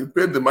again. That you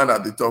paid the man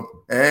at the top,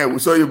 we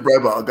saw you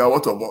bribe our guy,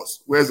 what of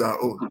us? Where's our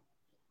own?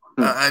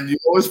 And you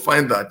always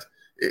find that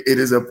it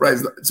is a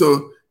price.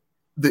 So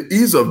the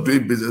ease of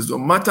doing business, no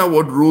matter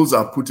what rules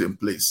are put in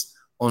place,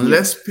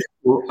 unless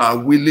people are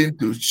willing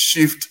to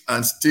shift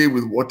and stay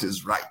with what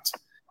is right,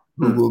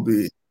 we will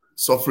be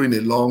suffering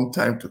a long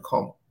time to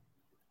come.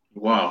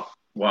 Wow,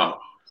 wow,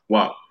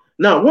 wow.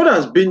 Now, what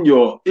has been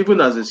your,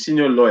 even as a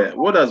senior lawyer,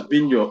 what has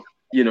been your,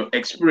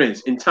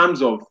 experience in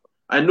terms of,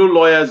 I know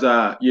lawyers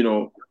are,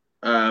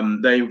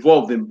 they're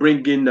involved in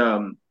bringing,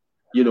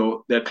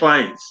 their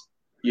clients,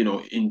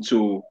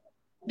 into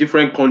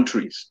different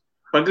countries,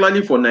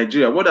 particularly for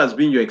Nigeria. What has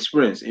been your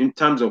experience in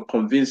terms of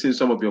convincing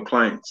some of your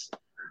clients,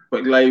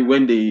 particularly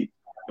when they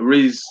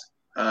raise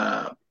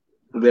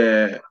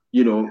their,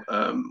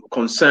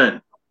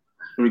 concern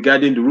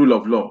regarding the rule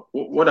of law?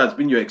 What has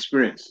been your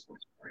experience?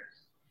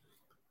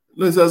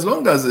 No, it's as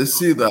long as they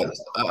see that,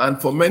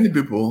 and for many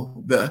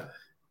people,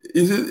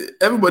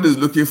 everybody is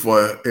looking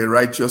for a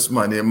righteous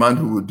man, a man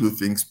who will do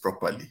things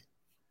properly.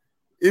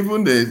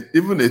 Even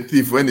a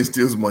thief, when he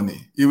steals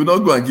money, he will not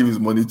go and give his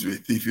money to a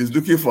thief. He's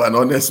looking for an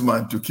honest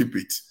man to keep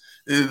it.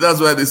 That's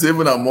why they say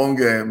even among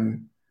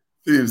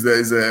thieves,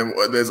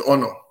 there's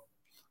honor.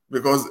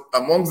 Because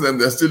amongst them,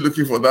 they're still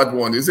looking for that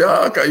one. You say,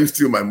 how can you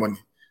steal my money?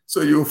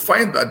 So you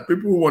find that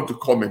people who want to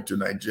come into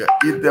Nigeria,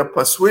 if they're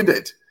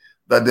persuaded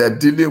that they're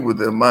dealing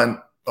with a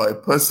man or a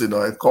person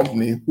or a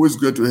company who is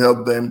going to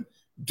help them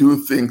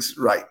do things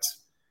right,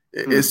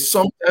 it's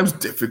sometimes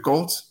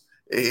difficult.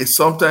 It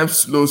sometimes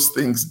slows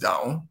things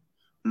down.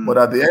 But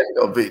at the end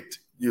of it,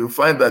 you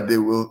find that they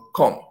will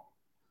come.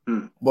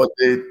 But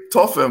a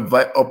tough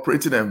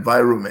operating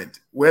environment,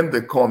 when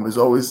they come, is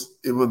always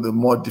even the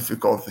more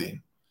difficult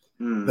thing.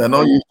 They're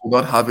not used to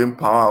not having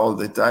power all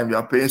the time. You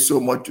are paying so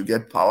much to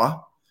get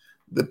power.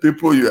 The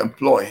people you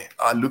employ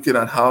are looking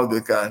at how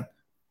they can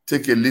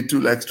take a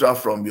little extra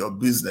from your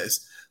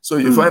business. So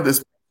you find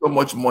there's so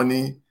much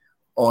money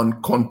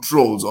on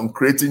controls, on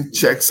creating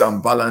checks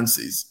and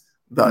balances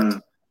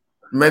that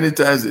many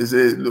times they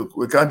say, look,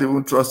 we can't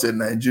even trust a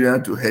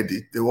Nigerian to head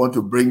it. They want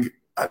to bring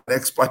an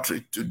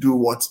expatriate to do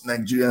what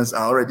Nigerians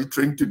are already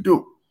trained to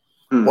do.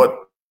 But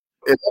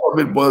a lot of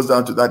it boils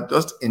down to that,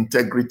 just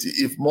integrity.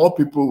 If more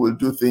people will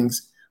do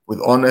things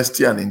with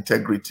honesty and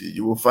integrity,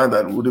 you will find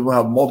that we'll even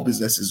have more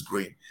businesses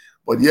growing.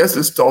 But yes,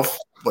 it's tough,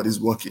 but it's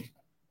working.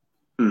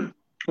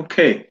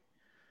 Okay,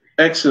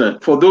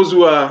 excellent. For those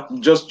who are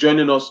just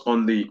joining us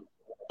on the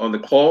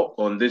call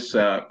on this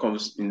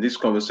in this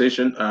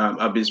conversation,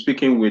 I've been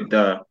speaking with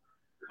Dapo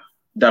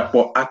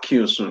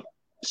Akiosun,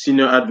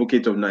 Senior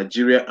Advocate of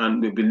Nigeria,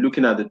 and we've been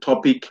looking at the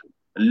topic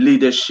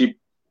leadership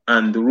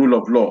and the rule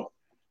of law.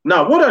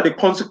 Now, what are the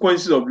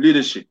consequences of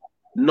leadership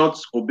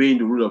not obeying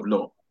the rule of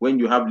law? When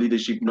you have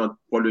leadership not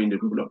following the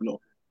rule of law,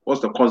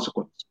 what's the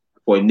consequence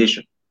for a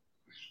nation?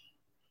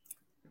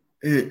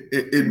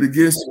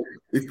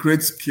 It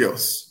creates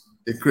chaos.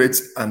 It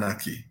creates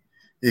anarchy.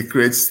 It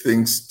creates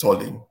things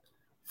stalling.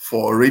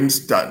 For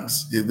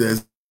instance, if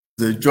there's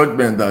a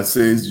judgment that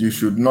says you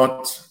should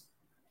not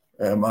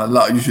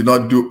you should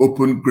not do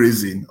open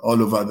grazing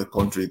all over the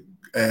country,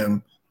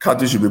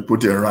 cattle should be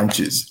put in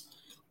ranches.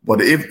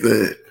 But if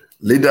the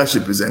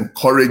leadership is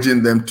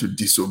encouraging them to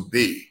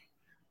disobey,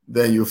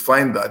 then you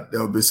find that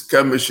there will be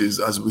skirmishes,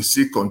 as we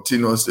see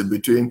continuously,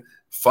 between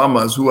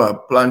farmers who are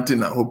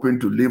planting and hoping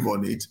to live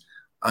on it,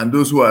 and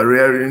those who are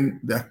rearing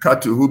their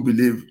cattle, who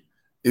believe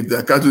if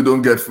their cattle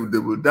don't get food, they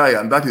will die,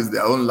 and that is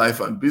their own life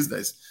and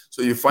business.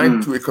 So you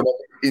find two economic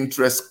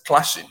interests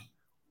clashing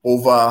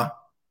over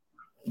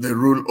the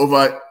rule,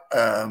 over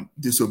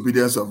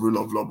disobedience of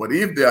rule of law. But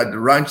if they had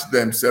ranched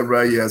them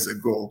several years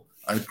ago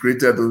and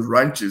created those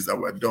ranches that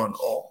were done,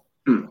 or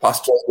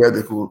pastures where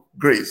they could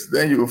graze,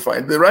 then you will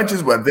find the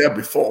ranches were there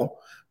before,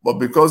 but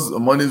because the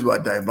monies were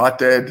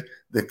diverted,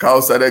 the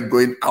cows started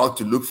going out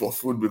to look for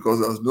food because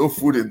there was no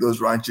food in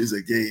those ranches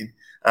again.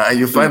 And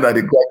you find that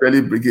it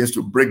gradually begins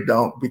to break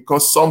down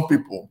because some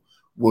people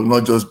will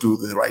not just do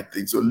the right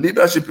thing. So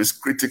leadership is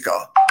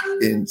critical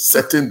in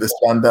setting the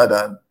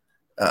standard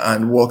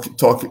and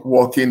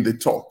walking the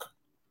talk.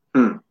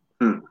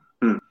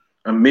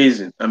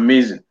 Amazing,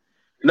 amazing.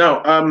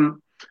 Now,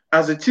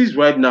 as it is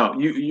right now,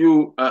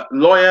 you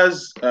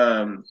lawyers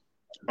and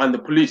the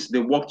police, they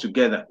work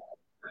together.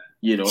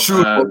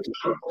 Should work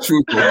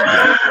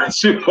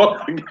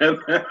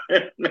together.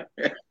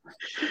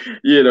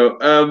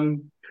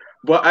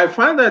 But I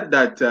find that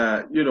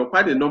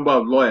quite a number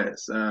of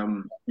lawyers,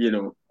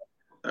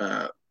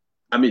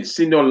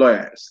 senior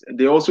lawyers,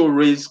 they also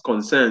raise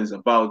concerns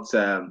about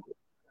the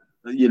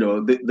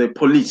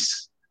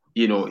police,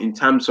 in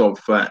terms of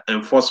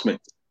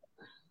enforcement.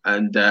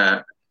 And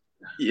can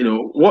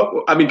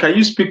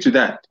you speak to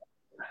that?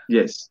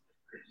 Yes.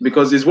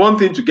 Because it's one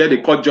thing to get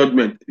a court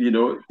judgment,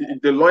 the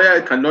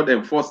lawyer cannot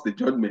enforce the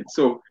judgment.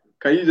 So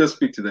can you just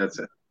speak to that,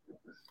 sir?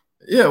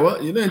 Yeah, well,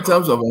 in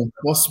terms of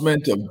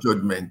enforcement of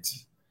judgment,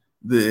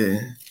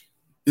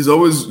 you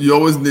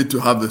always need to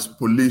have the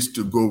police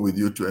to go with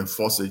you to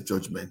enforce a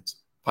judgment,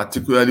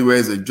 particularly where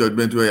it's a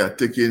judgment where you're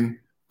taking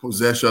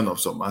possession of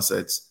some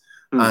assets.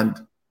 And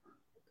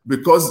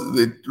because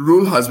the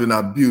rule has been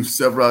abused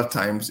several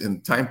times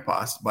in time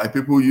past by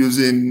people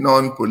using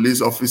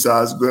non-police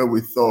officers, going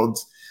with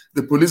thugs,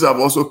 the police have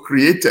also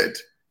created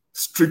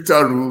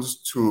stricter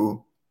rules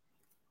to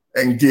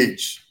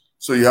engage.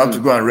 So you have to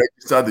go and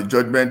register the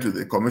judgment to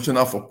the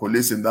commissioner for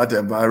police in that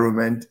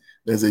environment.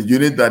 There's a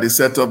unit that is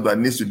set up that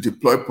needs to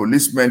deploy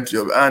policemen to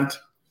your, and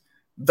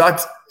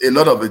that a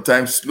lot of the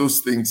time slows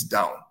things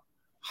down.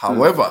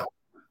 However,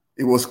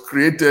 it was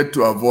created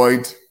to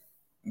avoid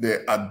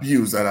the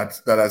abuse that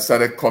had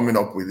started coming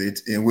up with it,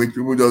 in which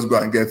people just go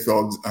and get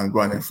thugs and go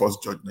and enforce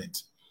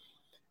judgment.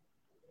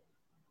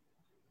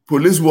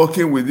 Police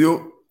working with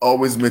you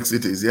always makes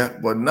it easier,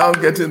 but now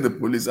getting the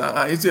police,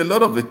 it's a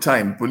lot of the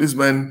time,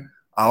 policemen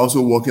are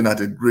also working at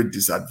a great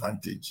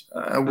disadvantage.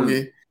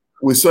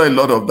 We saw a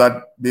lot of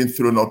that being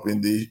thrown up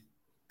in the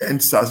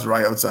EndSARS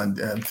riots and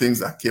things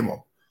that came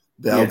up.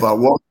 They're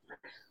overworked,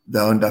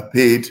 they're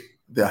underpaid,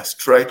 they're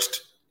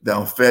stretched, they're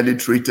unfairly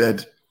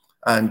treated.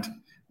 And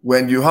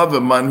when you have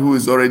a man who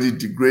is already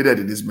degraded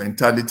in his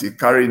mentality,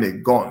 carrying a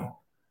gun,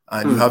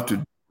 and you have to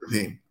deal with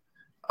him,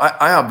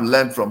 I have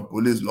learned from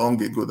police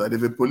long ago that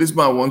if a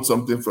policeman wants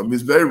something from you,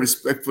 he's very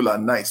respectful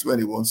and nice when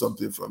he wants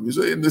something from you.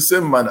 So in the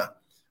same manner,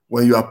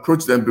 when you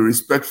approach them, be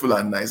respectful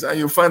and nice. And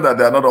you find that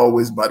they're not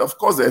always bad. Of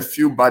course, there are a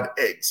few bad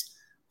eggs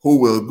who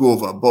will go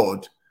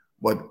overboard.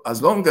 But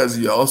as long as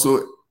you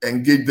also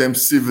engage them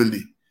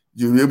civilly,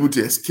 you'll be able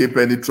to escape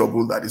any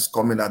trouble that is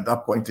coming at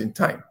that point in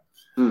time.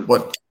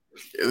 But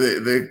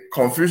the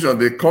confusion,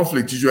 the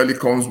conflict usually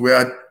comes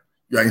where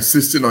you're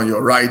insisting on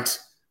your right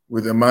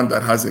with a man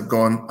that has a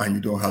gun and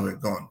you don't have a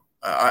gun.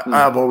 I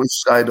have always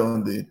shied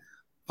on the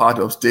part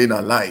of staying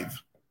alive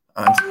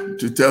and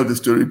to tell the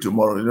story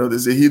tomorrow. You know, they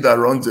say he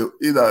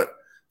that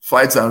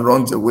fights and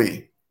runs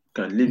away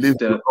can live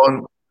to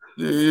run.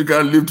 You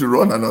can live to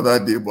run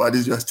another day, but at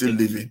least you're still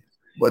living.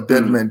 But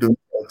dead men don't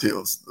tell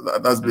tales.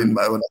 That's been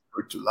my own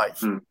approach to life.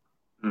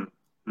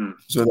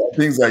 So there are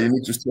things that you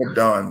need to step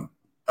down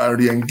and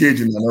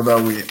re-engage in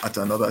another way at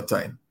another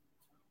time.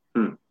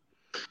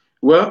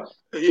 Well,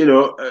 you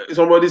know,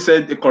 somebody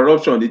said the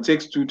corruption, it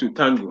takes two to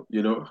tango,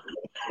 you know.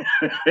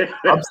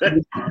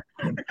 Absolutely.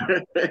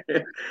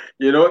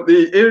 You know,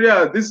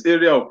 this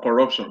area of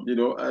corruption, you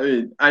know, I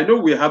mean, I know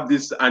we have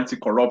this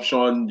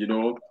anti-corruption, you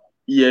know,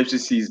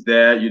 EFCC is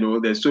there, you know,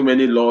 there's so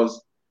many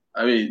laws.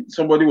 I mean,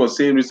 somebody was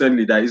saying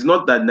recently that it's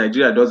not that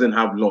Nigeria doesn't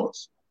have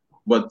laws,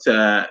 but,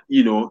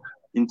 you know,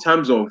 in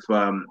terms of,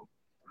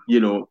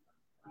 you know,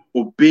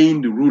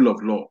 obeying the rule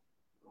of law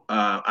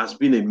has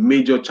been a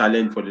major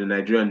challenge for the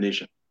Nigerian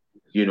nation.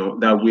 You know,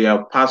 that we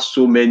have passed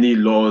so many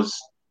laws,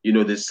 you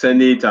know, the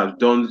Senate has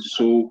done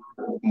so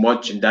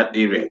much in that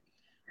area.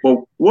 But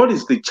what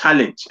is the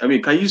challenge? I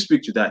mean, can you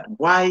speak to that?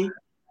 Why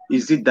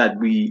is it that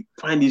we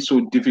find it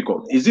so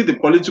difficult? Is it the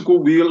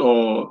political will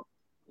or?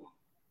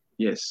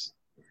 Yes.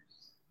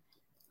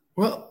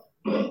 Well,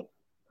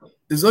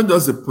 it's not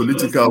just the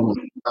political will.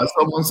 As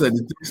someone said,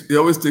 it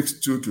always takes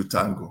two to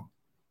tango.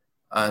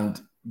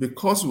 And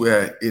because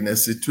we're in a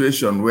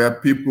situation where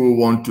people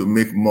want to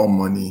make more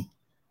money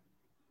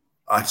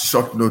at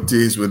short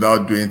notice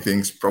without doing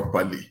things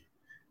properly,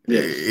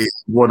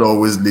 it's what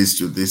always leads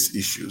to these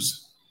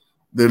issues.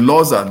 The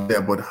laws are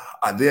there, but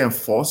are they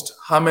enforced?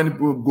 How many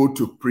people go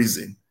to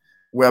prison?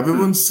 We have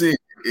even seen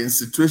in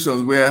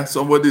situations where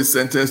somebody is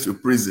sentenced to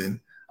prison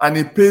and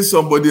he pays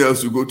somebody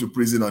else to go to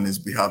prison on his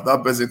behalf.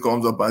 That person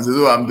comes up and says,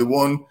 "Oh, I'm the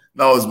one,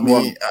 that was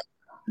me."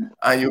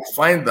 And you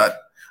find that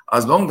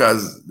as long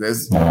as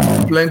there's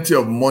plenty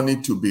of money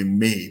to be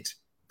made,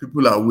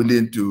 people are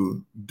willing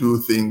to do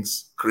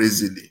things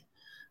crazily.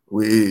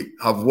 We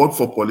have worked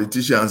for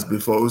politicians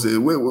before who say,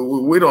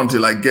 wait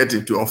until I get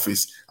into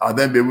office, I'll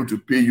then be able to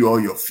pay you all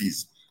your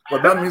fees.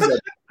 But that means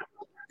that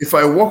if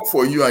I work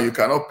for you and you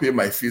cannot pay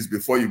my fees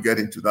before you get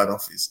into that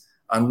office,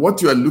 and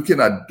what you are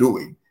looking at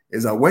doing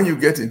is that when you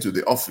get into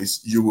the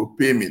office, you will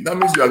pay me. That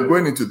means you are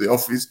going into the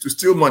office to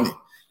steal money.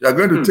 You are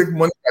going to take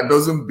money that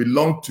doesn't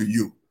belong to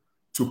you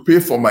to pay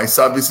for my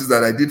services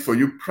that I did for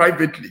you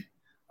privately.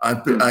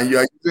 And you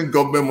are using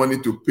government money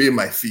to pay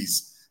my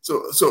fees.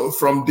 So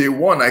from day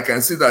one, I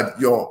can see that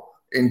your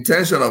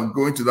intention of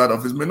going to that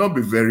office may not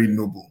be very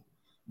noble,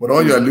 but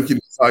all you are looking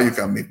at is how you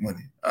can make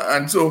money.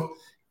 And so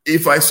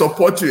if I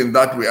support you in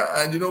that way,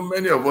 and you know,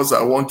 many of us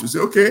I want to say,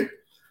 okay,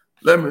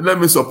 let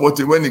me support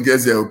him. When he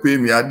gets there, he'll pay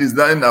me. At least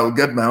then I will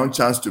get my own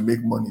chance to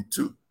make money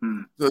too.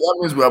 So that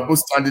means we are both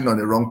standing on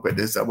the wrong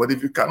pedestal. But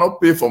if you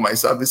cannot pay for my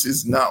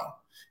services now,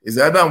 it's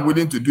either I'm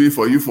willing to do it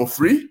for you for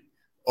free,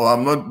 or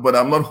I'm not, but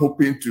I'm not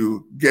hoping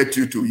to get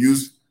you to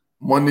use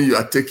money you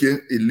are taking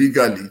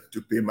illegally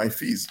to pay my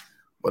fees.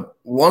 But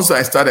once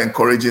I start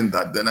encouraging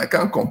that, then I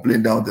can't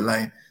complain down the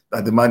line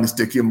that the man is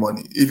taking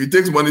money. If he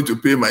takes money to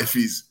pay my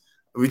fees,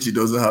 which he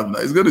doesn't have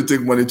now, he's going to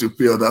take money to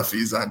pay other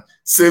fees and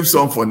save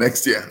some for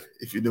next year,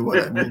 if you know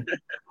what I mean.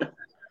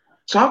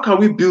 So how can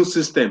we build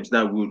systems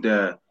that would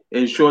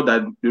ensure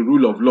that the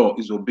rule of law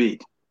is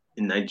obeyed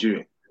in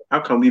Nigeria? How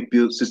can we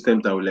build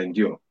systems that will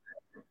endure?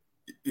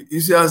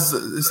 You see, as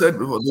I said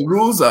before, the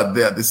rules are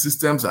there, the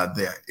systems are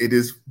there. It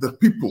is the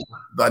people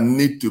that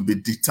need to be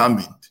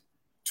determined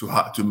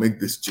to make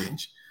this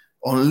change.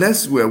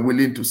 Unless we're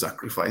willing to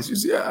sacrifice. You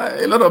see,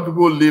 a lot of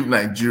people leave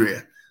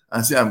Nigeria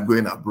and say, I'm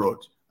going abroad,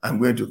 I'm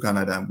going to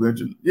Canada, I'm going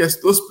to,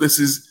 yes, those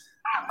places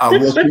are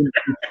working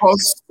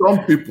because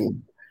some people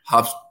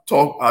have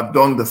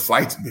done the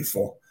fight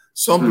before.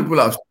 Some people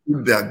have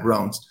stood their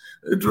grounds.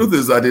 The truth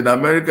is that in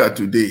America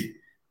today,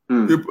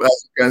 people,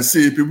 as you can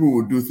see, people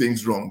will do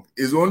things wrong.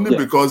 It's only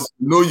because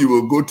you know you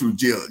will go to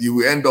jail, you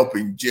will end up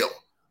in jail,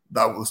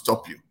 that will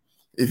stop you.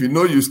 If you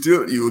know you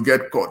will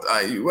get caught.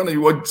 When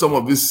you watch some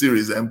of these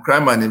series,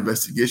 Crime and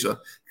Investigation,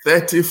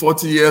 30,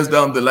 40 years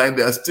down the line,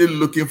 they are still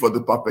looking for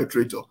the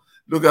perpetrator.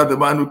 Look at the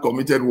man who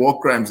committed war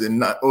crimes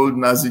in old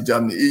Nazi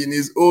Germany. In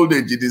his old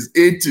age, in his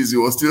 80s, he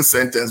was still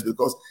sentenced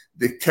because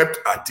they kept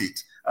at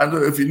it. And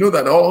if you know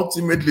that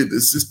ultimately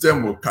the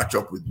system will catch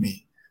up with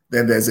me,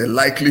 then there's a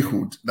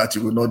likelihood that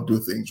you will not do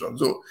things wrong.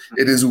 So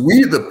it is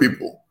we, the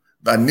people,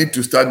 that need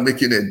to start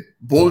making a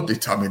bold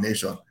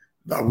determination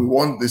that we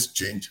want this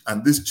change,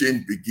 and this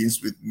change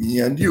begins with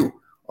me and you.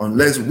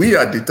 Unless we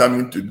are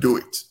determined to do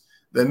it,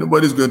 then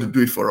nobody's going to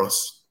do it for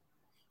us.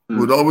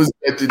 We'd always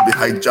let it be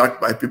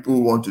hijacked by people who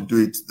want to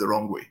do it the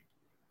wrong way.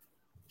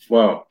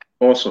 Wow,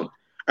 awesome.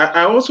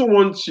 I also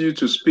want you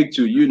to speak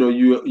to,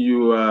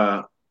 you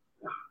are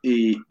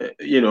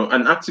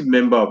an active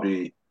member of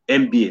the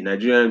NBA,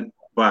 Nigerian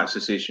Bar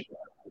Association,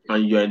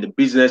 and you're in the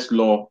business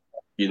law.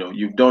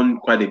 You've done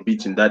quite a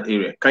bit in that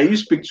area. Can you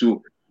speak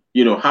to,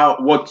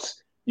 what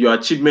your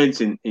achievements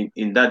in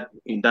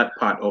that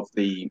part of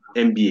the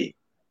NBA?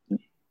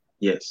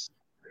 Yes.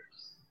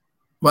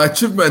 My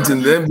achievements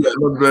in the NBA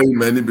are not very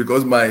many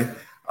because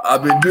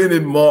I've been doing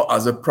it more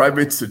as a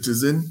private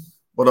citizen.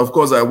 But of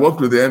course, I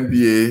worked with the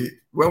NBA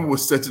when we were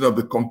setting up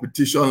the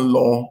competition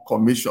law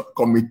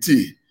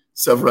committee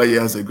several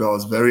years ago. I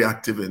was very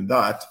active in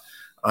that.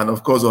 And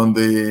of course, on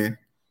the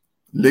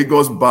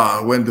Lagos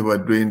bar, when they were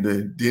doing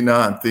the dinner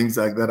and things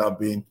like that, I've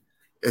been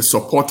a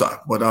supporter,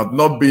 but I've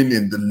not been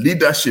in the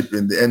leadership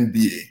in the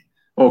NBA.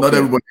 Okay. Not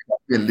everybody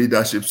has in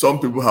leadership. Some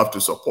people have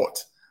to support.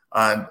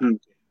 And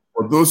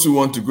for those who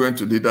want to go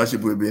into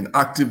leadership, we've been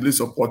actively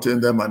supporting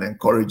them and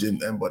encouraging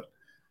them. But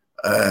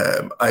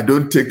I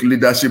don't take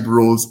leadership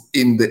roles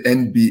in the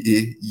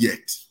NBA yet.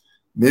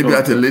 Maybe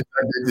at a later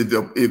date,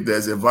 if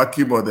there's a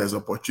vacuum or there's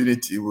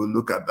opportunity, we'll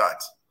look at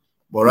that.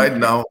 But right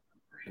now,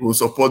 we'll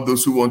support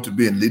those who want to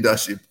be in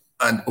leadership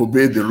and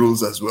obey the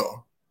rules as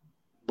well.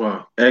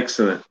 Wow,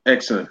 excellent,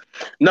 excellent.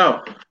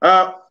 Now,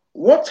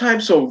 what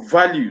types of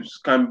values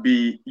can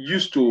be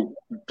used to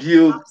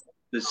build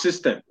the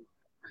system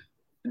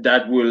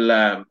that will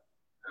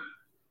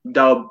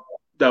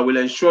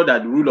ensure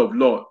that the rule of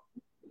law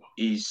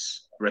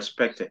is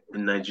respected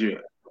in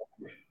Nigeria?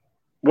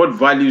 What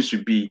values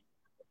should be,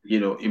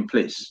 in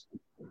place?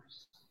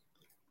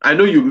 I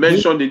know you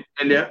mentioned it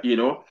earlier,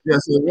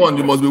 Yes, one,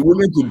 you must be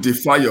willing to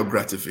defy your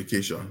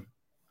gratification.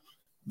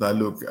 That,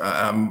 look,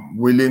 I'm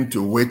willing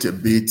to wait a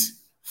bit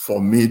for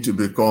me to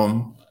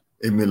become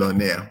a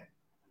millionaire.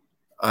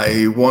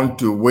 I want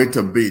to wait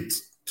a bit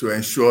to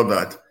ensure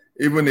that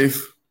even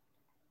if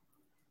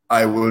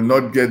I will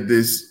not get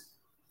this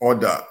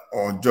order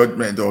or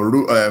judgment or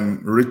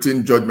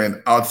written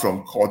judgment out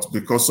from court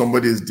because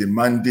somebody is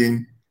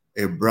demanding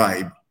a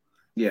bribe,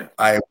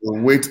 I will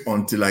wait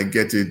until I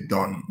get it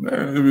done.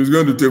 If it's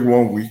going to take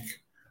 1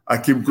 week, I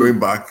keep going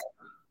back.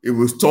 It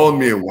will stall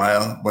me a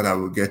while, but I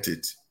will get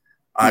it.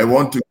 I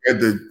want to get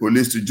the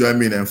police to join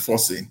me in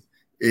enforcing.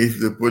 If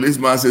the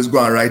policeman says,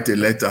 go and write a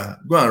letter,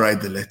 go and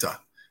write the letter.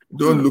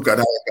 Don't look at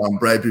how I can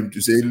bribe him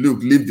to say, look,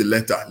 leave the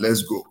letter,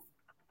 let's go.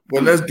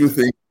 But let's do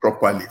things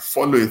properly,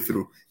 follow it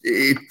through.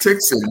 It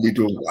takes a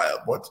little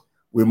while, but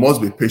we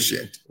must be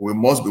patient. We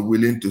must be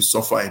willing to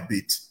suffer a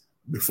bit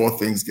before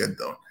things get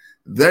done.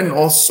 Then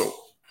also,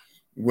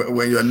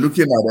 when you're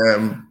looking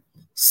at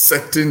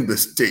setting the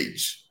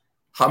stage,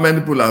 how many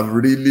people have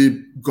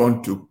really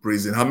gone to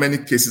prison? How many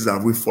cases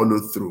have we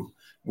followed through?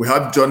 We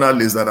have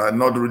journalists that are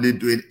not really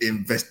doing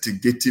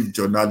investigative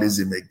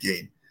journalism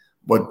again.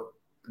 But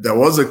there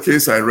was a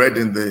case I read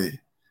in the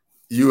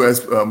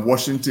US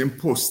Washington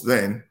Post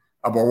then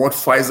about what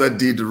Pfizer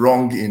did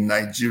wrong in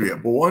Nigeria.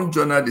 But one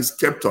journalist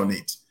kept on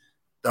it,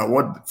 that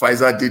what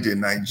Pfizer did in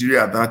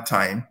Nigeria at that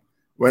time,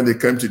 when they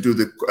came to do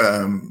the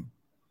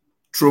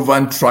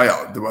Trovan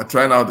trial, they were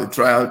trying out the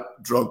trial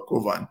drug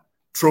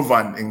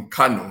Trovan in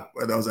Kano,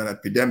 where there was an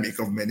epidemic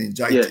of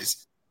meningitis.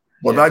 Yes.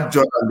 But that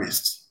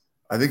journalist,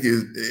 I think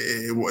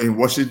in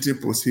Washington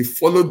Post, he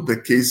followed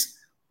the case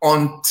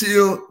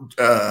until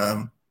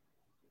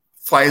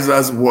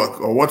Pfizer's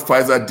work or what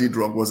Pfizer did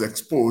wrong was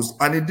exposed,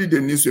 and he did a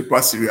newspaper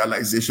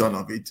serialization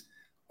of it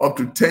up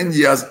to 10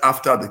 years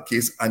after the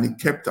case, and he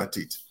kept at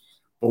it.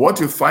 But what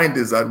you find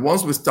is that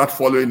once we start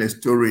following a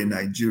story in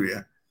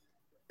Nigeria,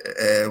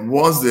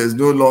 once there's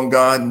no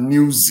longer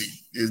newsy,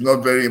 it's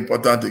not very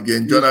important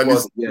again.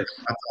 Journalists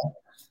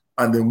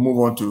and they move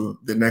on to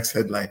the next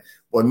headline.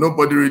 But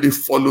nobody really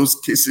follows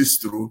cases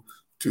through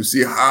to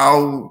see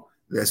how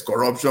there's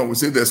corruption. We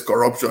say there's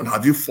corruption.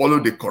 Have you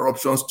followed the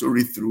corruption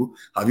story through?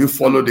 Have you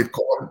followed the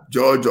corrupt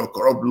judge or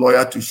corrupt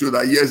lawyer to show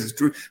that, yes, it's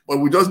true? But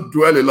we just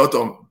dwell a lot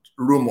on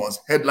rumors,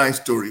 headline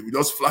story. We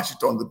just flash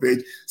it on the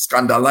page,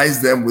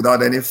 scandalize them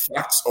without any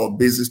facts or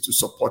basis to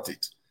support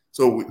it.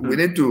 So we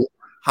need to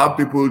have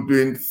people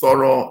doing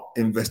thorough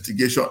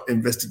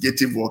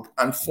investigative work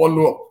and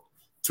follow up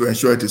to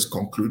ensure it is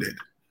concluded.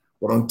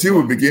 But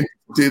until we begin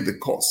to take the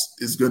course,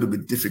 it's going to be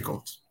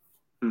difficult.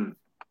 Mm,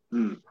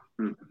 mm,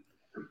 mm.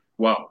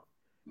 Wow.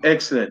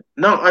 Excellent.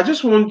 Now, I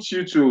just want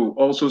you to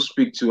also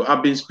speak to,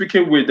 I've been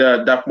speaking with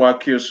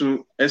Dakwa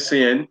Kyosu,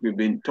 SAN. We've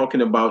been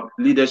talking about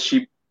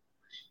leadership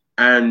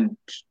and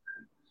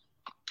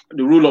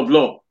the rule of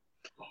law.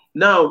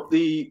 Now,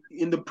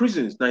 in the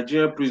prisons,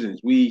 Nigerian prisons,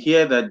 we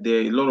hear that there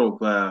are a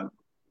lot of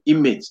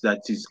inmates that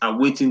is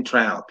awaiting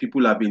trial.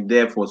 People have been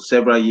there for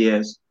several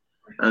years.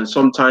 And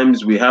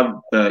sometimes we have,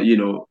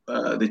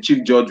 the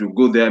chief judge will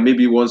go there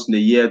maybe once in a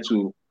year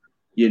to,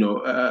 you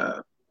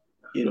know,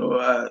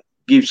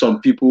 give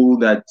some people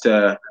that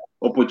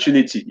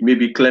opportunity,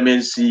 maybe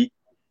clemency.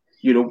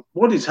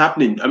 What is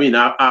happening? I mean,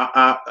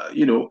 our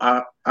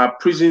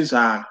prisons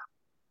are,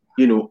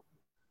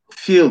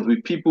 filled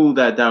with people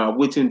that are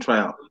awaiting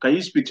trial. Can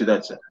you speak to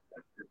that, sir?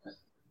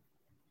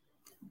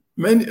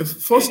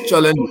 First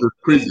challenge with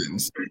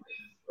prisons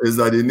is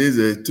that it needs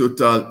a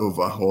total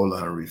overhaul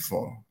and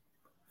reform.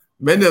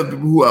 Many of the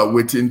people who are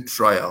awaiting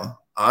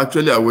trial are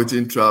actually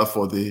awaiting trial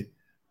for the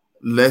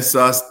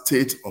lesser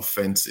state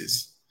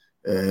offenses,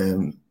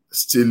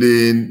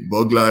 stealing,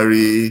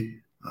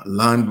 burglary,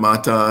 land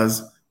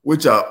matters,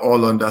 which are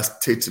all under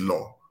state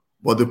law.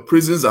 But the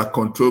prisons are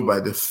controlled by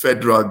the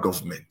federal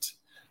government.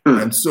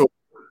 And so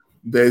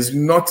there's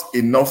not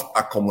enough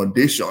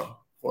accommodation.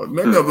 For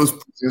many of those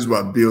prisons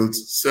were built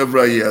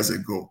several years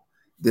ago.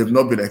 They've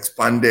not been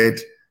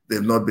expanded.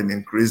 They've not been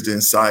increased in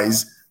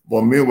size.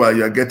 But meanwhile,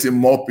 you're getting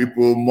more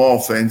people, more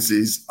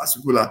offenses.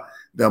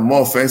 There are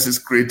more offenses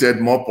created,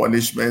 more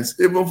punishments.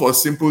 Even for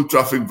simple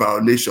traffic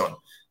violation,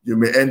 you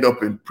may end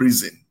up in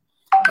prison.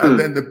 And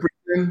then the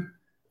prison,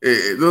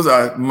 those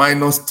are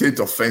minor state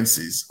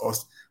offenses.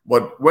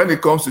 But when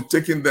it comes to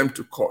taking them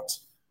to court,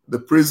 the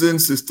prison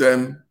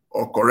system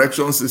or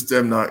correction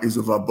system now is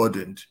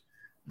overburdened.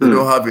 They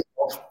don't have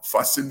enough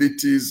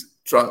facilities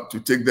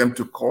to take them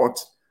to court.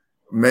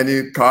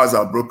 Many cars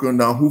are broken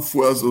down. Who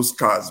fuels those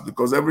cars?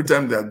 Because every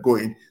time they're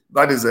going,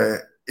 that is a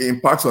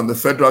impact on the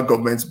federal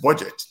government's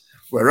budget.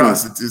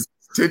 Whereas it is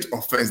state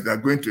offense, they're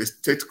going to a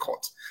state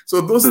court.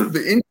 So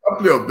the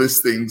interplay of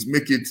these things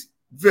make it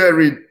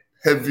very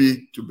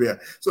heavy to bear.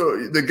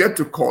 So they get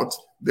to court,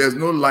 there's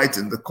no light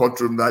in the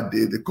courtroom that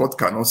day. The court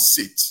cannot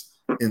sit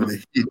in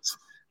the heat.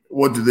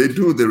 What do?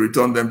 They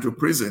return them to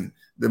prison.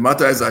 The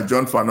matter is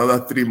adjourned for another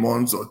 3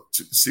 months or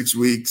 6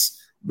 weeks.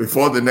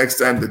 Before the next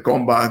time they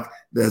come back,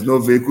 there's no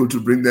vehicle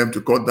to bring them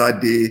to court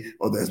that day,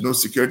 or there's no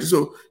security.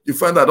 So you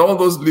find that all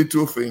those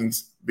little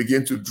things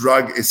begin to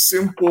drag a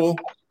simple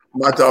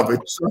matter of a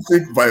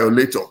traffic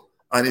violator,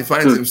 and he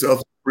finds himself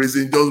in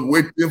prison just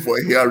waiting for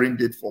a hearing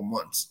date for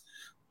months.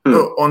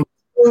 So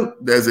until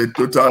there's a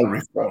total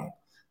reform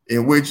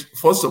in which,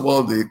 first of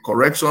all, the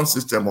correction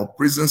system or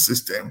prison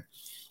system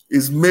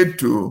is made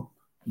to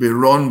be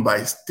run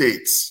by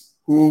states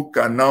who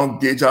can now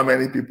gauge how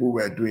many people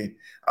we're doing.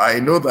 I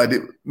know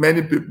that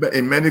many people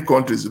in many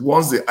countries,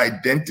 once the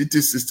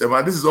identity system,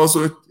 and this is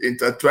also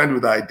intertwined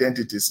with the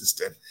identity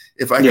system,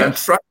 if I can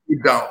track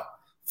you down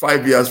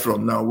 5 years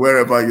from now,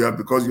 wherever you are,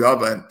 because you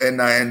have an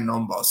NIN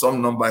number,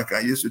 some number I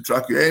can use to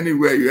track you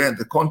anywhere you are in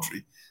the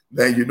country,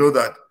 then you know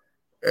that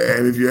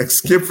if you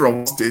escape from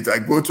one state, I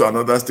go to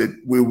another state,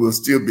 we will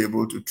still be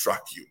able to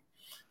track you.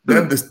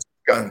 Then the state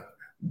can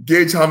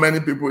gauge how many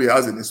people he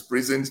has in his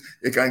prisons.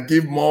 It can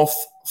give more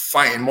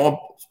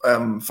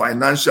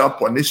financial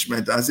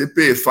punishment and say,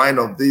 pay a fine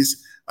of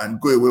this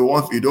and go away.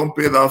 Once you don't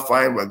pay that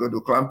fine, we're going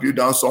to clamp you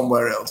down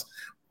somewhere else.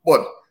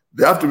 But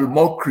there have to be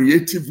more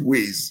creative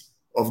ways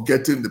of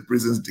getting the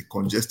prisons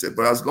decongested.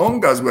 But as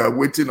long as we are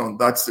waiting on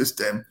that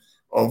system,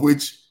 of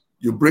which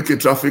you break a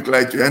traffic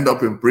light, you end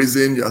up in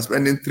prison, you are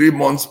spending 3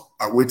 months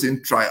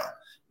awaiting trial.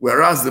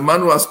 Whereas the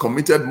man who has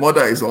committed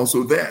murder is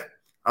also there.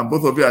 And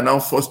both of you are now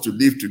forced to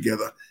live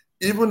together.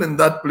 Even in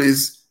that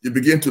place, you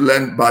begin to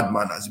learn bad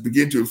manners. You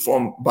begin to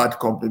form bad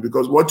company,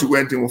 because what you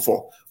went in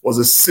for was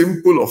a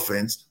simple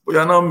offense, but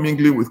you're now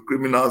mingling with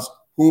criminals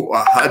who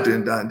are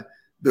hardened, and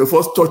they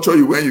first torture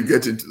you when you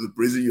get into the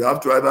prison. You have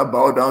to either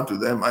bow down to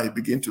them and you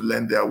begin to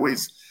learn their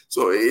ways.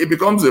 So it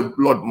becomes a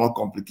lot more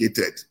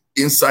complicated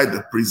inside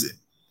the prison.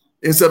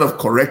 Instead of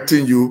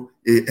correcting you,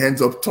 it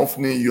ends up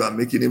toughening you and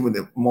making even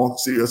a more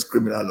serious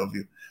criminal of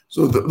you.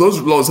 So those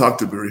laws have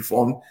to be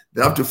reformed.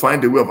 They have to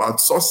find a way of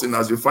outsourcing.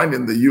 As you find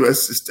in the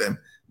US system,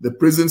 the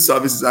prison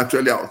service is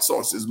actually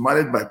outsourced. It's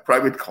managed by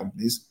private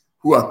companies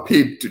who are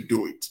paid to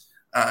do it.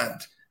 And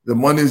the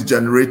money is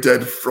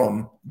generated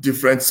from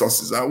different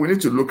sources. And we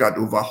need to look at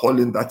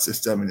overhauling that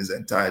system in its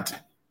entirety.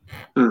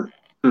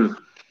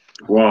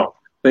 Wow.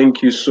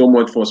 Thank you so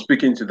much for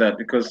speaking to that,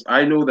 because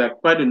I know that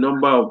quite a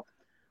number of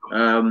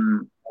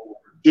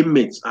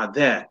inmates are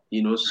there.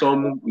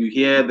 Some you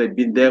hear they've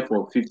been there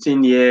for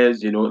 15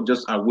 years,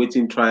 just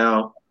awaiting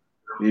trial.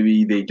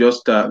 Maybe they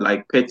just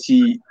like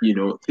petty,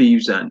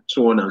 thieves and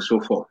so on and so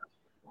forth.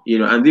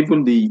 And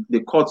even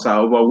the courts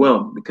are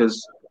overwhelmed,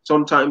 because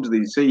sometimes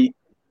they say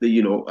that,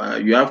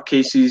 you have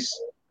cases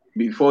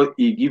before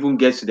it even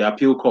gets to the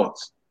appeal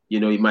courts.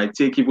 It might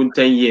take even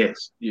 10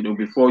 years,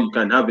 before you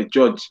can have a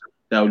judge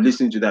that will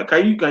listen to that.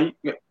 Can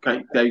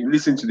you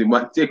listen to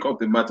the take of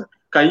the matter?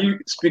 Can you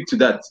speak to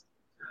that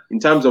in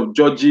terms of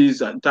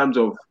judges, in terms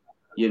of,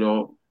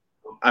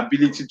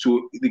 ability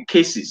to the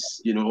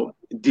cases,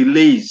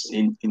 delays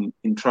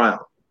in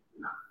trial?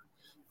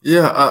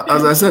 Yeah,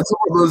 as I said, some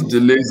of those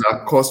delays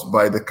are caused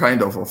by the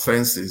kind of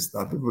offenses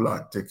that people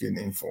are taken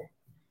in for.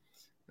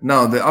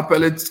 Now, the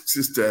appellate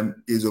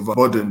system is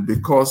overburdened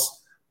because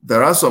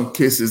there are some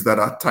cases that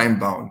are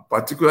time-bound,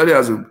 particularly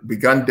as we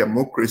began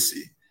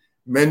democracy.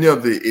 Many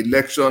of the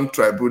election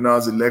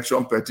tribunals,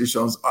 election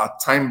petitions are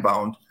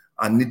time-bound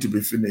and need to be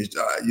finished.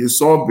 You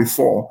saw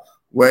before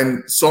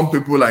when some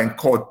people are in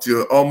court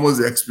till almost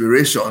the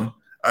expiration,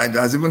 and it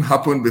has even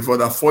happened before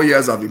that 4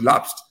 years have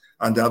elapsed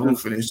and they haven't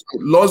finished.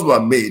 Laws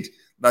were made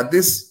that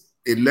these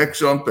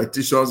election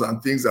petitions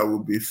and things that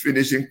will be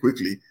finishing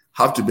quickly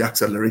have to be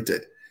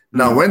accelerated.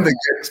 Now, when they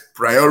get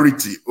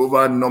priority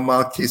over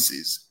normal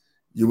cases,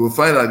 you will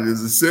find that it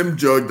is the same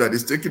judge that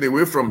is taken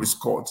away from his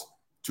court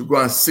to go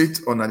and sit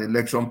on an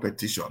election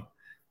petition.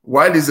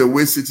 While he's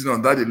away sitting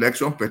on that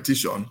election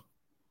petition,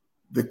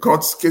 the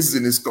court's cases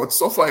in his court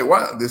suffer a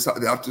while. They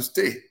have to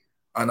stay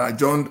and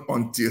adjourned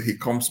until he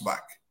comes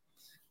back.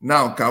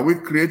 Now, can we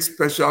create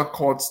special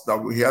courts that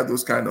will hear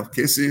those kind of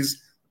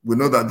cases? We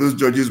know that those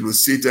judges will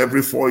sit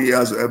every 4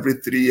 years or every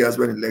 3 years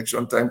when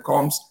election time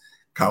comes.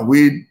 Can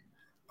we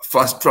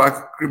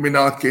fast-track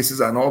criminal cases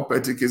and all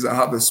petty cases and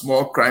have a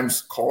small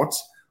crimes court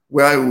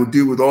where it will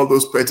deal with all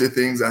those petty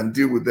things and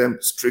deal with them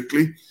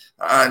strictly?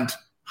 And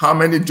how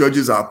many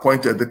judges are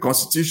appointed? The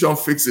Constitution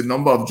fixes the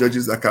number of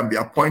judges that can be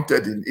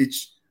appointed in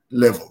each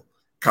level.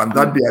 Can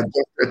that be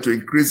adjusted to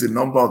increase the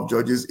number of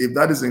judges? If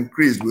that is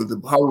increased,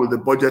 how will the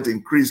budget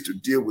increase to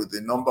deal with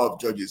the number of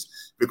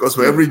judges? Because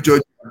for every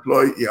judge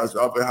employed, he has to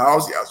have a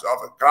house, he has to have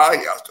a car,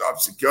 he has to have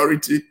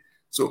security.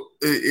 So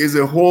it is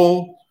a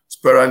whole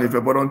spiral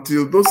effect. But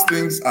until those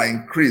things are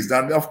increased,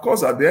 and of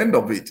course, at the end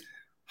of it,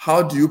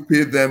 how do you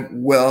pay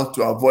them well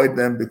to avoid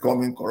them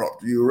becoming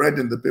corrupt? You read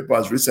in the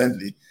papers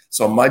recently,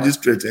 some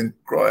magistrate in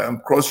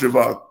Cross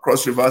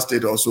River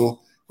State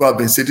also, who have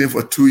been sitting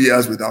for 2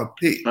 years without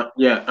pay.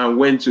 And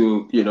went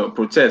to,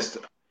 protest,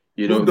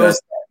 that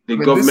the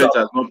government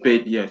has not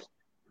paid yet.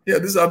 Yeah,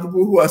 these are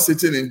people who are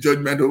sitting in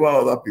judgment over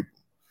other people.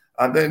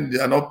 And then they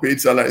are not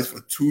paid salaries for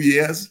 2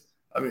 years.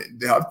 I mean,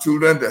 they have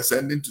children they're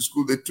sending to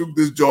school. They took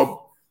this job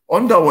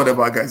under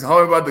whatever guys.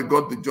 However, they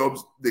got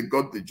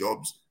the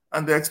jobs,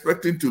 and they're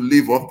expecting to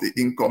live off the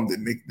income they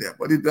make there.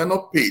 But if they're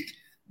not paid,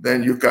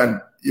 then you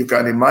can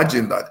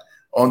imagine that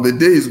on the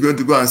day he's going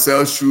to go and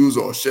sell shoes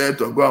or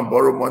shirt or go and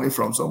borrow money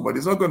from somebody,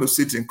 he's not going to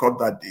sit in court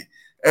that day.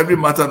 Every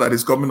matter that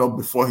is coming up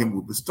before him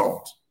will be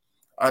stalled.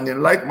 And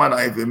in like manner,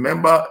 if a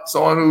member,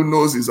 someone who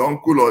knows his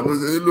uncle or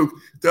knows, hey, look,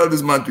 tell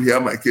this man to hear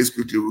my case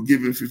quickly, we'll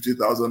give him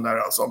 50,000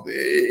 naira or something.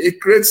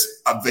 It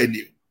creates a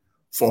venue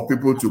for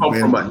people to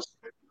compromise.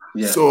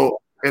 Yeah. So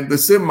in the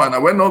same manner,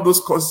 when all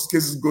those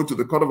cases go to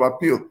the Court of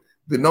Appeal,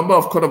 the number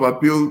of Court of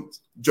Appeal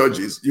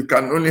judges, you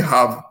can only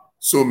have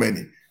so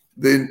many.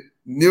 The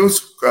new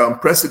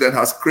president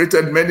has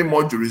created many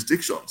more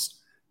jurisdictions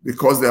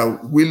because they are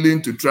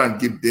willing to try and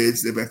give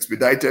dates. They've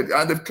expedited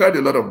and they've cleared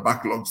a lot of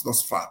backlogs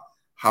thus far.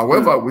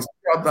 However, we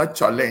still have that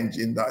challenge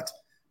in that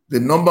the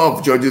number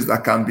of judges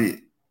that can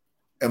be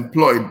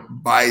employed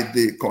by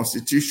the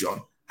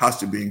Constitution has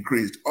to be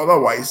increased.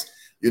 Otherwise,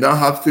 you now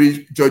have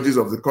 3 judges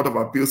of the Court of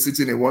Appeal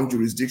sitting in one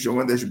jurisdiction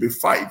when there should be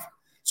 5.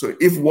 So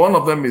if one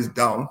of them is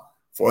down,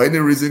 for any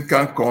reason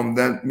can't come,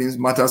 then means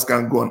matters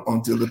can't go on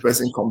until the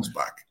person comes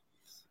back.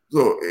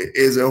 So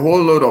it's a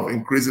whole lot of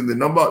increasing the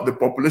number. The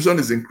population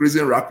is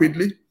increasing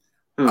rapidly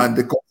and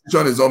the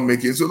Constitution is not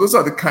making. So those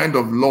are the kind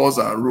of laws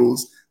and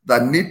rules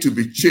that need to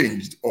be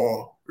changed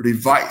or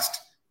revised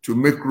to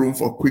make room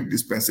for quick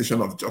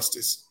dispensation of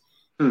justice.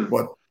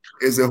 But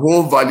it's a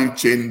whole value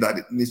chain that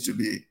it needs to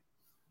be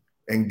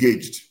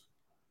engaged.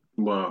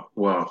 Wow.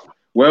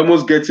 We're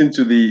almost getting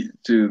to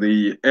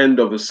the end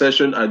of the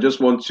session. I just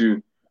want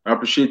to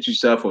appreciate you,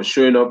 sir, for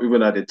showing up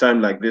even at a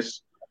time like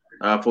this.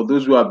 For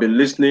those who have been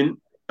listening,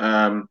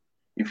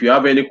 if you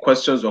have any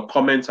questions or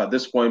comments at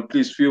this point,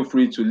 please feel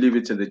free to leave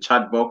it in the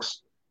chat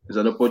box. There's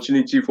an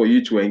opportunity for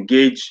you to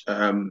engage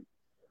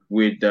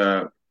with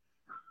the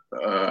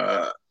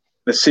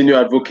senior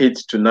advocate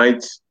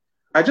tonight.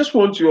 I just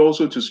want you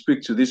also to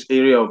speak to this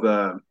area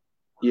of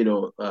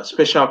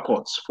special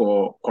courts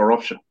for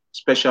corruption.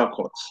 Special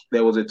courts.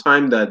 There was a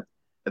time that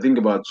I think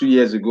about 2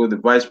 years ago, the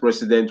vice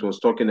president was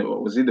talking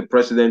about, was it the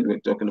president we're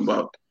talking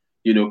about,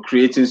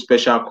 creating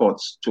special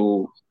courts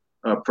to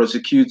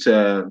prosecute,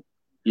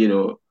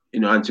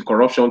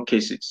 anti-corruption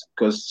cases,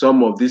 because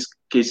some of these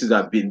cases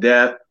have been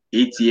there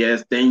 8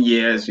 years, 10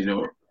 years,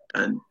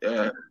 and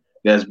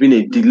there's been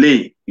a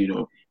delay,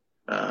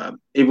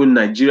 even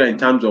Nigeria in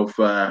terms of,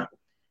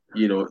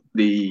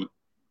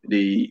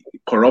 the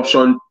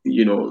corruption,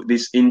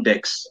 this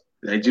index.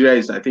 Nigeria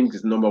is, I think,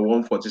 is number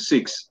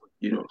 146,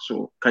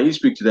 so can you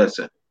speak to that,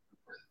 sir?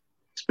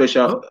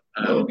 special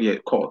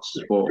courts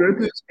for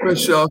creating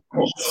special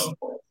courts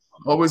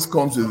always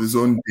comes with its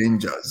own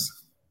dangers,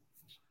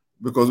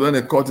 because when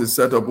a court is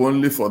set up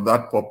only for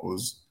that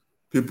purpose,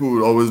 people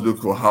will always look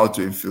for how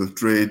to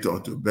infiltrate or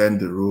to bend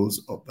the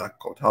rules of that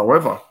court.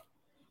 However,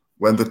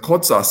 when the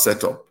courts are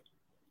set up,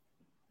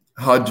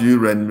 how do you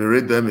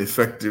remunerate them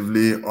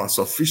effectively or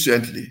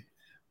sufficiently?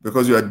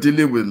 Because you are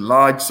dealing with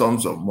large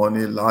sums of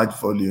money, large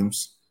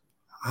volumes.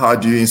 How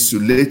do you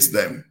insulate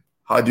them?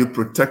 How do you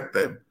protect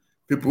them?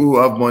 People who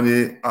have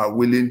money are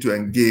willing to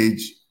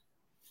engage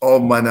all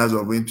manners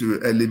of ways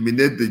to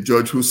eliminate the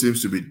judge who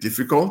seems to be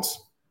difficult.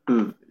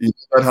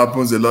 That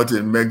happens a lot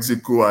in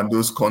Mexico and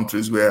those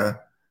countries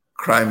where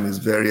crime is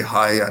very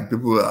high and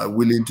people are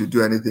willing to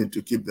do anything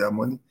to keep their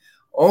money.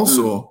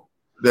 Also,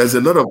 there's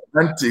a lot of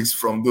antics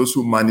from those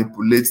who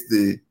manipulate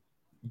the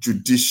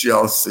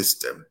judicial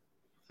system.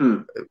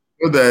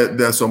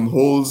 There are some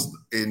holes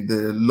in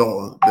the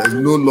law. There's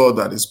no law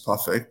that is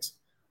perfect.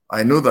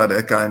 I know that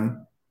I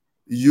can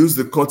use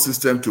the court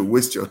system to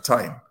waste your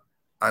time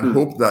and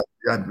hope that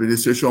the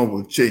administration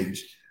will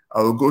change.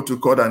 I will go to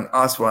court and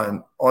ask for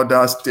an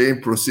order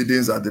staying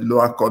proceedings at the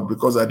lower court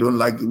because I don't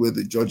like the way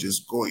the judge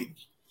is going.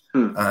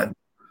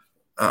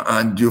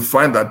 And you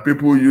find that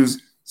people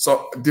use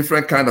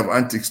different kind of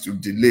antics to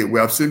delay. We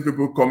have seen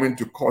people coming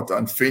to court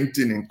and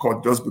fainting in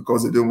court just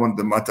because they don't want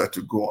the matter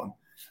to go on.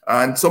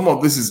 And some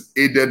of this is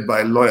aided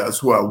by lawyers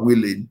who are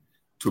willing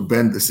to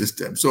bend the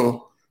system.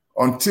 So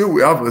until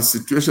we have a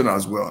situation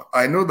as well,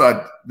 I know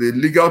that the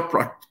legal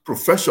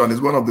profession is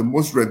one of the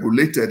most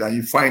regulated, and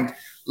you find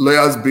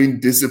lawyers being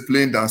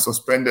disciplined and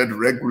suspended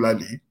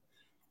regularly.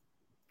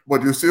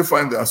 But you still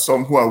find there are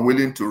some who are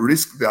willing to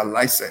risk their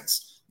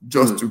license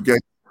just to get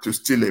to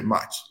steal a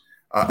match.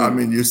 I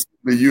mean, you see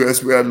the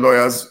US where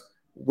lawyers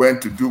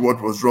went to do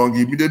what was wrong.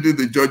 Immediately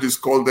the judges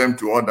called them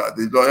to order.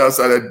 The lawyers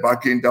started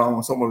backing down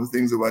on some of the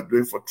things they were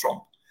doing for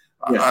Trump.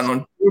 Yes. And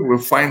until we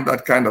find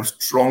that kind of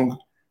strong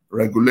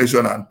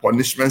regulation and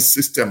punishment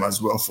system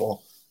as well for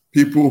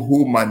people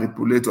who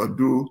manipulate or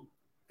do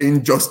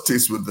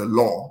injustice with the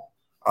law,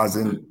 as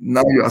in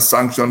now you are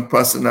sanctioned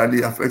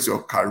personally, affects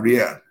your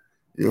career.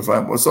 You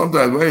find, but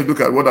sometimes when you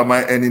look at what am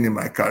I earning in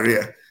my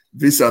career,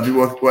 vis-a-vis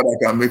what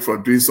I can make for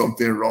doing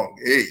something wrong.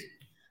 Hey,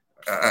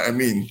 I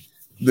mean,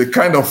 the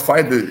kind of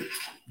fight the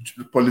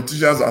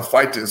politicians are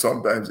fighting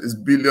sometimes is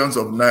billions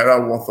of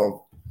naira worth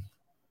of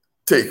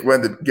take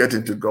when they get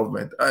into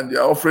government. And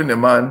they're offering a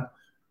man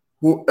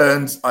who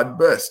earns at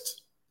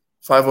best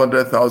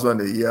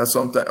 500,000 a year,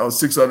 sometimes, or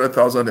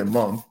 600,000 a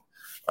month.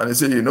 And they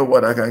say, you know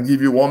what, I can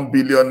give you 1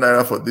 billion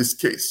naira for this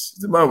case.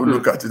 The man will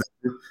look at it.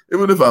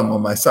 Even if I'm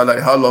on my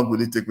salary, how long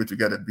will it take me to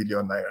get 1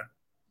 billion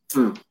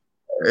naira?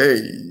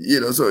 Hey, you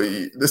know, so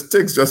the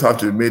stakes just have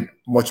to be made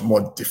much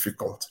more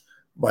difficult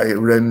by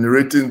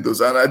remunerating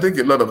those. And I think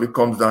a lot of it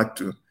comes down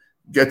to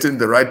getting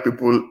the right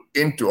people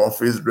into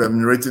office,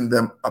 remunerating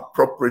them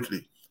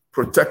appropriately,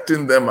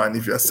 protecting them. And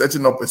if you're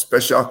setting up a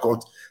special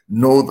court,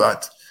 know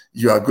that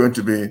you are going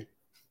to be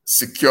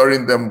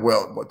securing them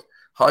well. But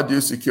how do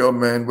you secure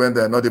men when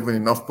there are not even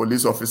enough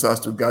police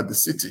officers to guard the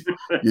city?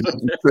 You need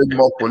to train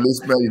more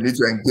policemen, you need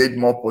to engage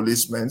more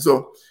policemen.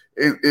 So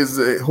it is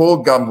a whole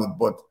gamut,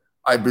 but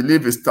I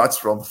believe it starts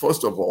from,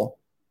 first of all,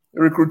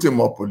 recruiting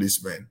more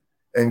policemen,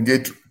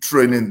 engage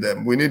training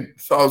them. We need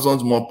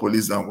thousands more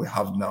police than we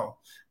have now.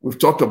 We've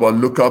talked about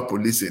local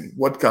policing.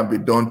 What can be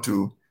done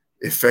to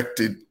effect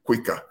it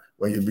quicker?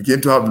 When you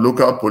begin to have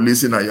local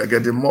policing and you're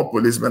getting more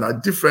policemen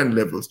at different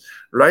levels.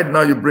 Right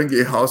now, you bring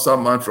a Hausa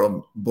man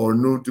from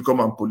Borno to come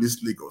and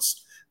police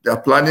Lagos. They're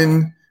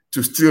planning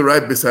to still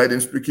right beside him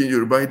speaking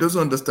Yoruba. He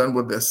doesn't understand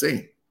what they're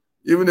saying.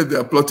 Even if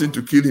they're plotting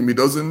to kill him, he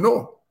doesn't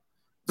know.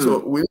 So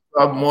we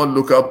have more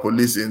local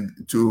policing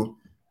to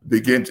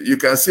begin to, you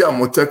can see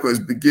Amoteco is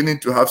beginning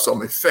to have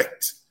some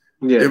effect.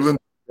 Yes. Even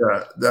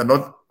they're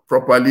not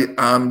properly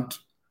armed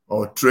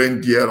or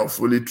trained yet or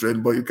fully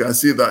trained, but you can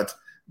see that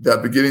they're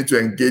beginning to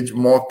engage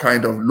more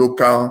kind of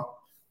local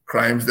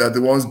crimes. They're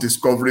the ones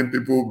discovering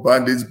people,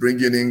 bandits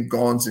bringing in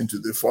guns into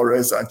the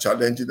forest and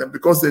challenging them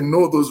because they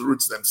know those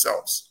routes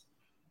themselves.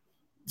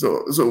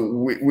 So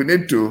we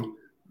need to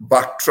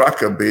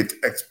backtrack a bit,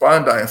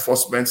 expand our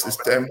enforcement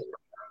system,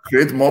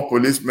 create more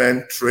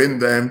policemen, train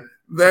them.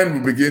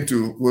 Then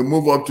we'll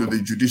move up to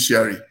the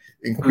judiciary,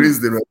 increase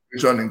the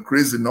regulation,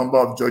 increase the number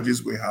of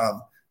judges we have.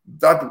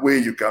 That way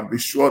you can be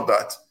sure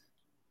that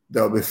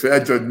there will be fair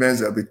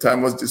judgments, there will be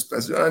timeless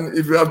dispensation. And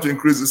if you have to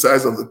increase the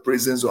size of the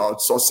prisons or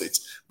outsource it,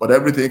 but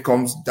everything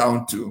comes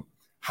down to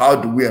how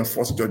do we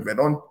enforce judgment?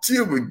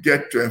 Until we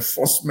get to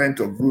enforcement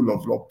of rule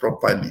of law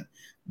properly,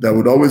 there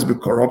would always be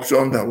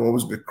corruption, there will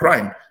always be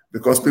crime,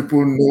 because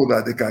people know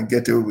that they can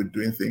get away with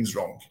doing things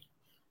wrong.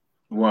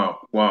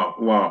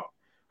 Wow.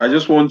 I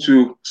just want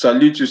to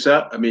salute you,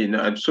 sir. I mean,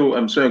 I'm so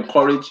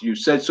encouraged. You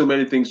said so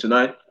many things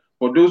tonight.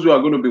 For those who are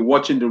going to be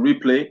watching the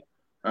replay,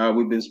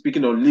 we've been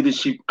speaking on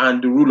leadership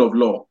and the rule of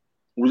law.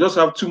 We just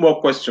have 2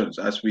 more questions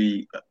as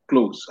we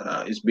close.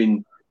 It's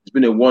been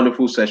a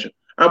wonderful session.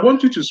 I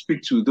want you to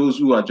speak to those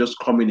who are just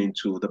coming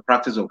into the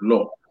practice of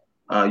law,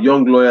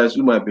 young lawyers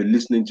who might be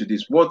listening to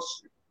this. What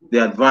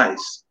the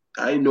advice.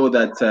 I know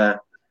that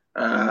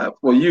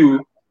for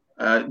you,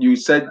 you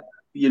said,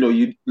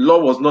 law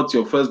was not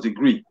your first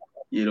degree,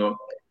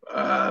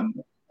 um,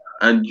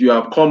 and you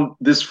have come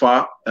this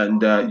far,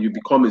 and you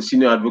become a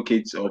senior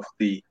advocate of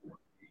the,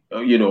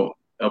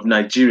 of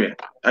Nigeria.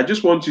 I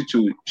just want you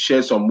to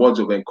share some words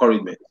of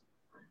encouragement.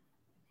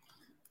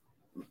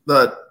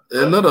 That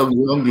a lot of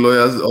young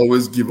lawyers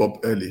always give up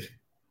early.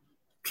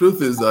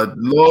 Truth is that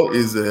law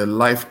is a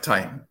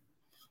lifetime.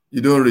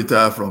 You don't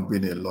retire from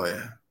being a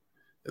lawyer.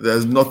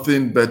 There's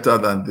nothing better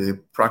than the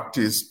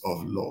practice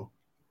of law.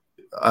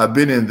 I've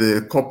been in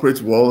the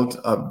corporate world.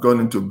 I've gone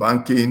into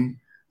banking.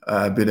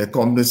 I've been a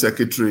company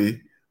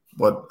secretary,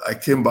 but I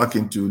came back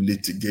into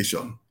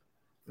litigation.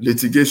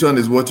 Litigation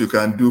is what you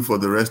can do for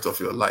the rest of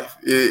your life.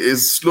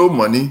 It's slow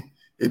money.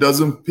 It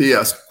doesn't pay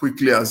as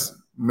quickly as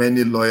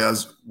many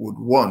lawyers would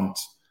want,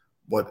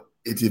 but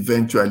it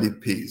eventually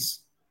pays.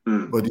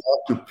 But you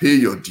have to pay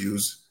your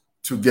dues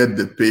to get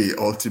the pay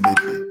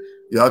ultimately.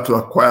 You have to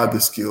acquire the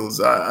skills,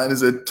 and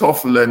it's a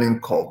tough learning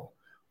curve.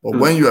 But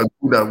when you are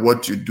good at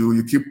what you do,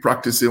 you keep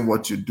practicing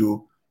what you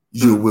do,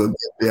 you will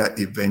get there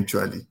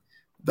eventually.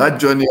 That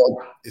journey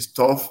up is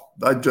tough.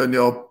 That journey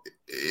up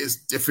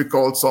is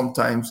difficult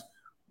sometimes,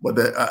 but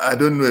I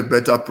don't know a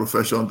better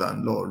profession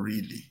than law,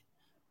 really.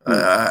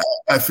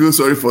 I feel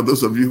sorry for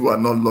those of you who are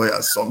not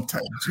lawyers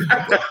sometimes.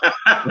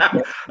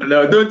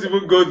 No, don't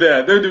even go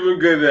there. Don't even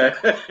go there.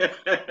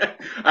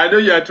 I know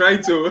you are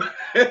trying to.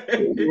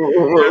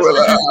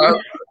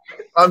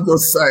 I'm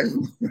just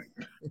saying.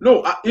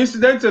 No,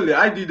 incidentally,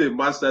 I did a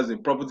master's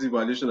in property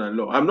valuation and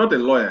law. I'm not a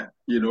lawyer,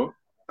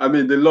 I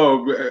mean, the law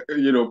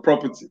of,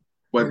 property.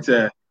 But,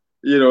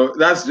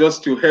 that's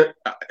just to help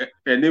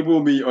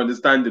enable me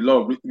understand the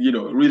law of,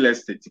 real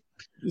estate.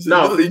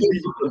 Now, you need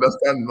to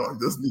understand law. You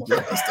just need to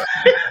understand.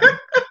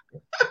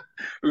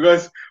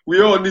 Because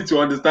we all need to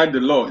understand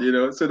the law,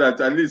 so that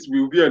at least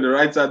we'll be on the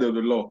right side of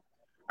the law.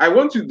 I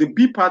want to, the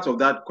B part of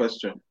that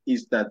question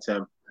is that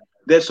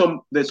there's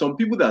some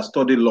people that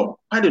study law.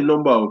 Quite a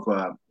number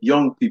of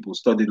young people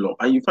study law,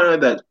 and you find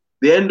out that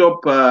they end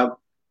up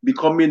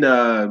becoming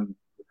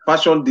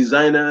fashion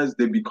designers.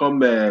 They become,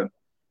 go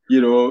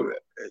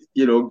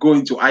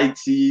into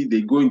IT.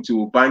 They go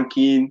into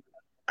banking,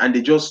 and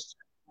they just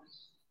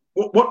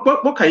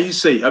what can you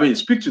say? I mean,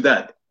 speak to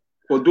that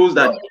for those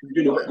that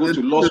go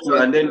to law school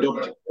and end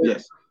up.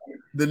 Yes.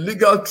 The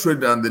legal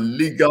trade and the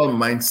legal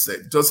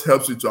mindset just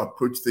helps you to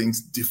approach things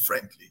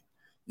differently.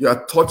 You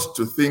are taught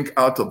to think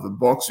out of the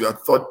box. You are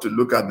taught to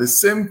look at the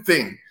same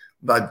thing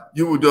that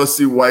you would just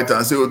see white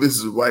and say, oh, this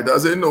is white. I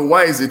say, no,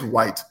 why is it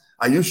white?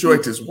 Are you sure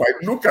it is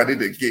white? Look at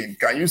it again.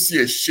 Can you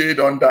see a shade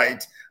under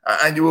it?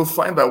 And you will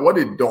find that what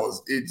it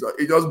does,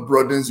 it just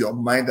broadens your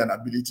mind and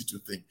ability to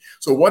think.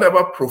 So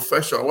whatever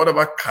profession,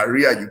 whatever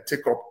career you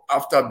take up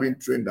after being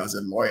trained as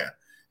a lawyer,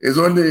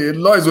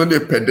 law is only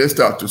a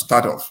pedestal to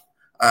start off.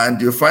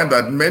 And you find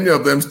that many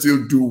of them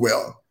still do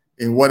well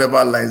in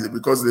whatever lines,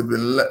 because they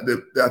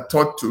are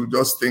taught to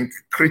just think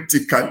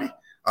critically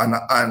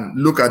and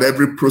look at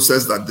every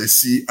process that they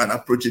see and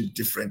approach it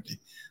differently.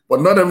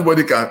 But not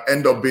everybody can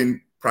end up being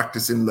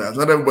practicing lawyers.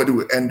 Not everybody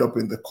will end up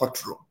in the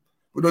courtroom.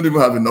 We don't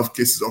even have enough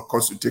cases, of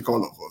course, to take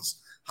all of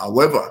us.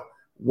 However,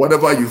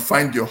 whatever your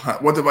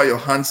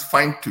hands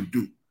find to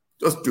do,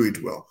 just do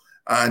it well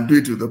and do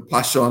it with the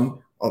passion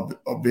of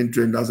being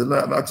trained as a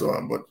lawyer. That's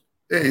all. But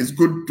hey, it's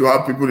good to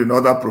have people in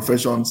other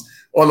professions.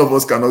 All of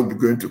us cannot be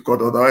going to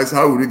court. Otherwise,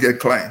 how will we get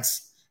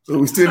clients? So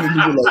we still need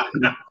people like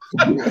you.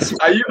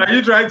 Are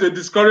you trying to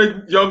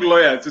discourage young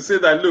lawyers to say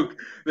that, look,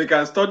 they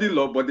can study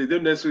law, but they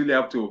don't necessarily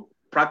have to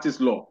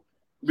practice law?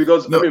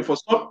 Because, no. I mean, for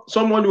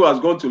someone who has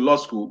gone to law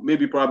school,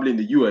 maybe probably in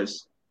the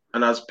US,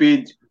 and has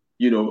paid,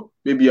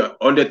 maybe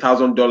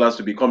 $100,000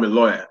 to become a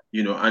lawyer,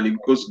 and it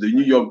goes to the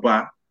New York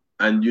bar,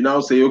 and you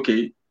now say,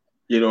 okay,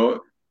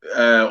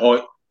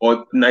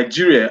 or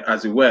Nigeria,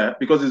 as it were,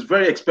 because it's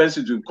very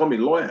expensive to become a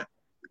lawyer.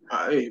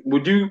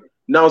 Would you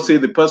now say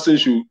the person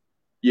should,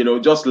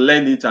 just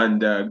learn it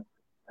and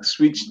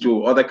switch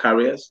to other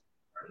careers?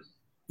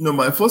 No,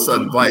 my first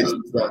advice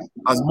is that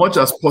as much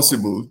as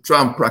possible,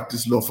 try and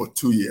practice law for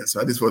 2 years.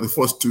 That is for the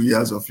first 2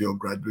 years of your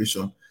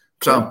graduation.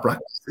 Try and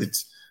practice it.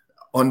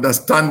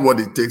 Understand what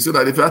it takes, so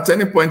that if at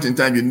any point in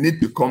time you need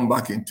to come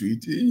back into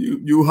it,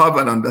 you have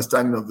an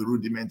understanding of the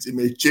rudiments. It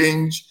may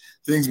change,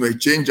 things may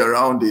change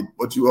around it,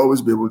 but you will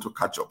always be able to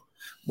catch up.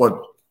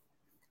 But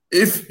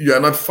if you are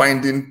not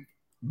finding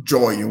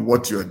joy in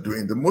what you are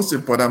doing, the most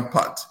important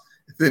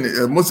thing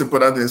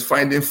is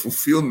finding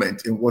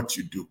fulfillment in what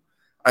you do.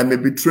 I may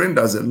be trained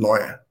as a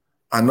lawyer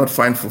and not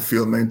find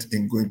fulfillment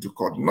in going to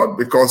court, not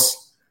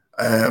because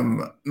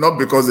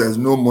there's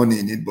no money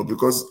in it, but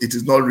because it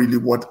is not really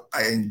what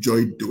I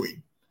enjoy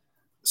doing.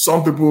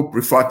 Some people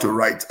prefer to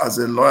write. As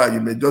a lawyer, you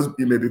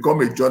may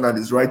become a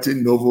journalist,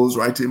 writing novels,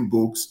 writing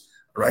books,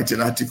 writing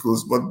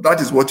articles, but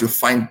that is what you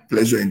find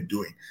pleasure in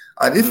doing.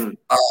 And if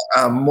I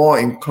am more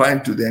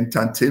inclined to the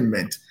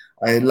entertainment,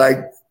 I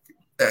like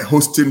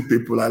hosting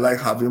people, I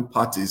like having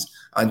parties,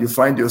 and you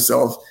find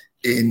yourself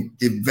in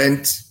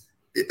event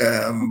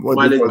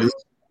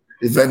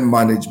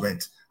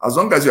management. As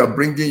long as you are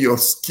bringing your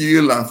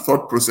skill and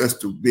thought process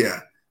to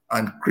bear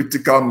and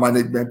critical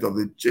management of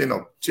the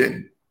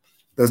chain,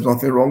 there's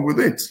nothing wrong with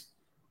it.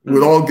 We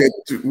all get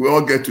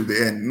to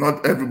the end.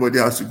 Not everybody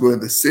has to go in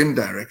the same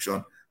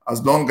direction.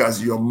 As long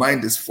as your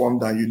mind is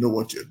formed and you know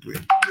what you're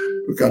doing,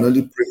 we can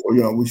only pray for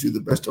you and wish you the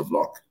best of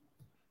luck.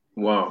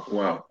 Wow,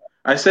 wow.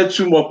 I said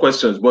 2 more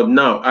questions, but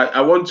now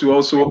I want to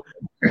also,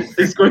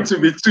 it's going to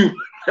be 2.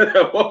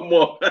 One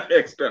more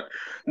extra.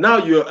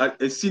 Now you're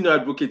a senior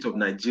advocate of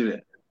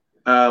Nigeria.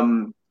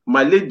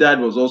 My late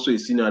dad was also a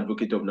senior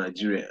advocate of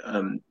Nigeria,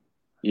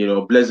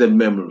 blessed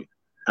memory.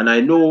 And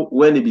I know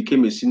when he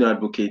became a senior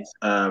advocate,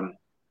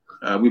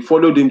 we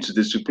followed him to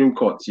the Supreme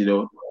Court,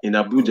 in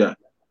Abuja,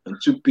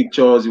 and took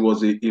pictures.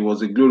 It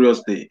was a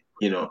glorious day,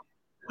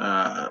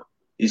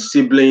 his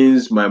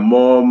siblings, my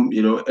mom,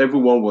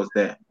 everyone was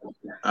there.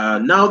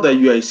 Now that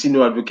you are a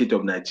senior advocate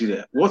of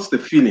Nigeria, what's the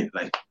feeling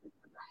like?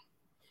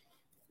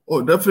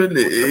 Oh,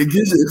 definitely. It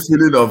gives you a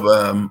feeling of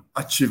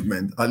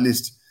achievement. At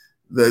least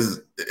there's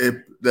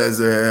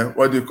a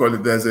what do you call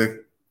it? There's a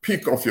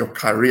peak of your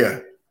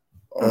career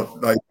or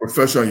like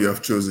profession you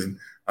have chosen.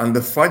 And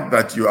the fact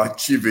that you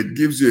achieve it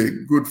gives you a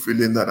good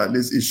feeling that at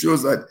least it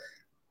shows that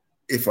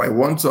if I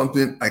want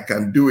something, I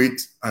can do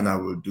it and I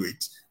will do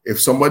it. If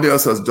somebody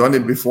else has done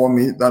it before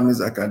me, that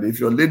means I can do it.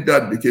 If your late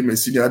dad became a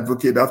senior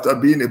advocate after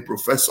being a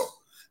professor,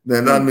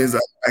 then that means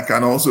that I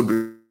can also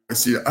be a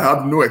senior. I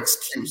have no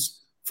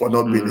excuse for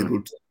not being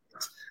able to do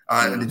it.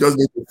 And you just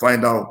need to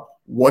find out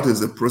what is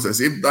the process.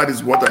 If that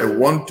is what I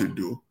want to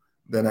do,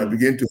 then I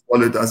begin to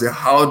follow it and say,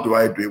 how do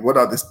I do it? What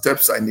are the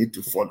steps I need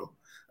to follow?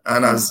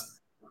 And as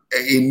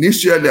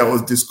initially I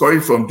was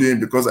discouraged from doing it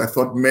because I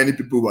thought many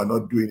people were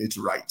not doing it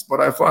right.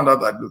 But I found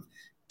out that, look,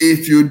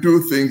 if you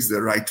do things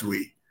the right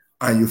way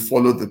and you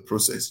follow the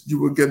process, you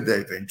will get there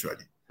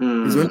eventually.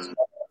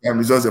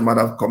 It's just a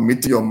matter of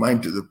committing your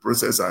mind to the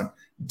process and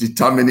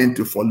determining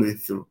to follow it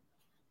through.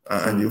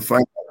 And you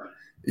find,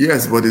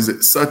 yes, but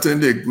it's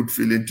certainly a good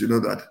feeling to know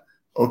that,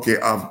 okay,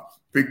 I've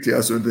picked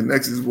here, so the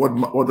next is what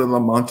other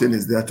mountain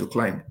is there to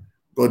climb.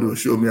 God will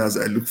show me as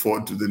I look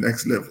forward to the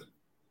next level.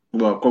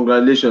 Well,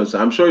 congratulations.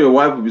 I'm sure your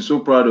wife will be so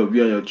proud of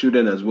you and your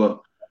children as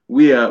well.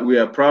 We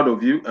are proud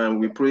of you, and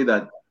we pray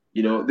that,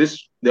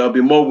 there'll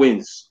be more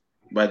wins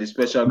by the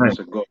special grace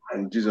of God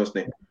in Jesus'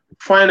 name.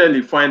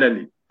 Finally,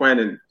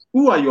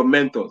 who are your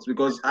mentors?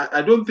 Because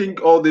I don't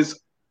think all this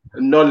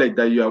knowledge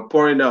that you are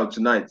pouring out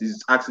tonight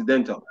is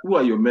accidental. Who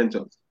are your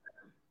mentors?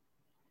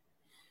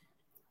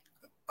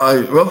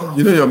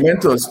 Your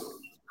mentors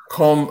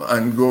come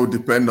and go,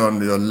 depend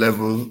on your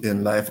level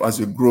in life. As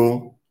you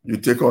grow, you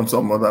take on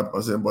some other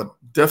person, but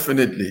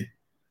definitely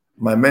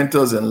my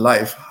mentors in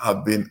life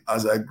have been,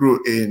 as I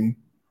grew in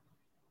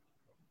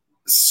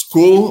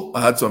school,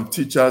 I had some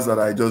teachers that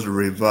I just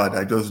revered.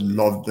 I just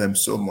loved them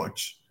so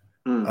much.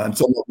 And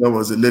some of them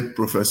was a late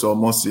Professor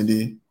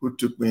Mosini, who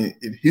took me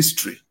in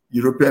history,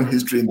 European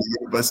history in the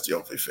University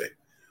of Ife.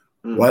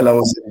 While I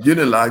was in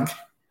Unilag,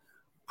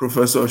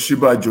 Professor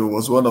Shibajo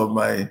was one of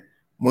my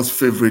most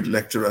favorite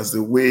lecturers.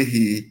 The way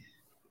he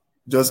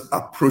just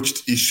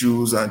approached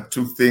issues and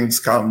took things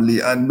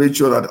calmly and made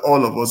sure that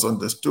all of us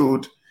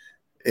understood.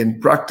 In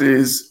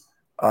practice,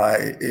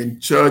 in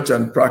church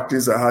and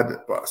practice, I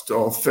had Pastor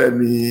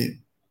Femi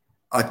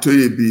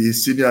Atoyebi,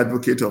 senior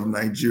advocate of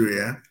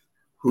Nigeria,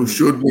 who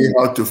showed me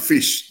how to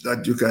fish,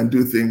 that you can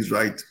do things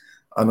right.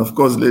 And of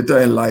course, later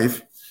in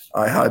life,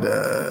 I had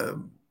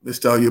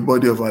Mr.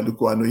 Oyebode of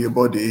Alukwano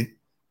Oyebode,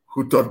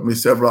 who taught me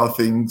several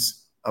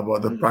things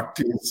about the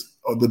practice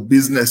of the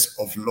business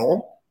of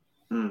law.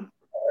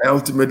 I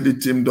ultimately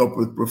teamed up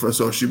with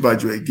Professor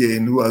Shibajo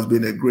again, who has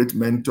been a great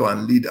mentor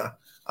and leader,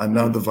 and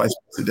now the vice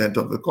president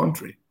of the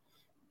country.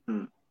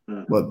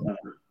 But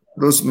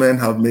those men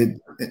have made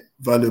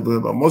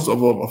valuable, but most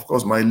of all, of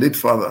course, my late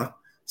father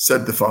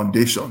set the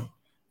foundation,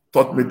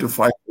 taught me to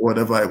fight for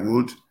whatever I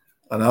would.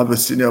 And I have a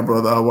senior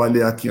brother, Wale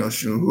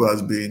Akinyoshu, who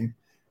has been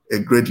a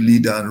great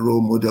leader and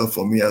role model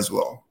for me as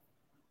well.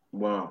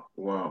 Wow.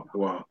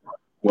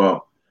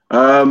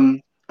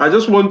 I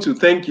just want to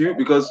thank you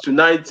because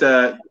tonight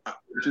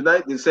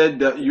they said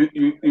that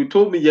you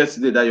told me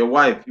yesterday that your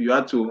wife, you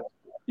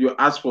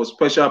asked for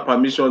special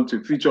permission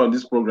to feature on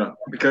this program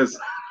because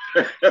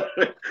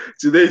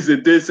today is a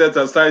day set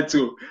aside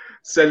to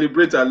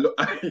celebrate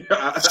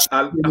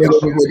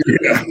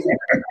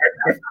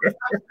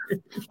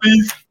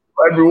please,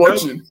 I'll be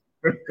watching.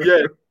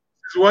 Yeah,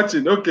 she's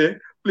watching. Okay,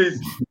 please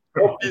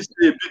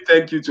say a big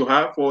thank you to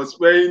her for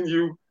sparing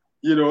you,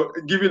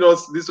 giving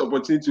us this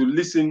opportunity to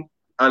listen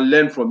and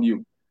learn from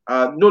you.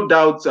 No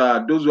doubt,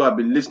 those who have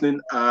been listening,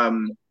 I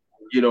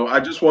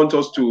just want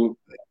us to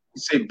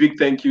say a big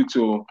thank you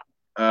to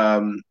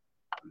Dapo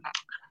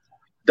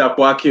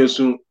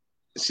Akinyosun,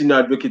 Senior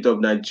Advocate of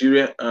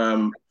Nigeria,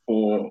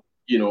 for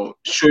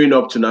showing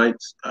up tonight.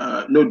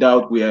 No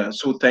doubt, we are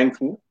so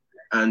thankful,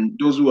 and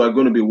those who are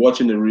going to be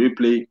watching the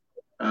replay,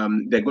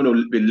 they're going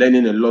to be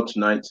learning a lot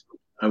tonight.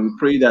 And we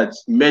pray that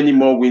many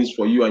more wins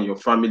for you and your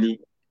family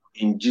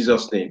in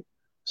Jesus' name.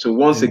 So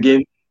once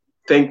again,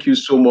 thank you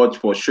so much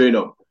for showing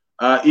up.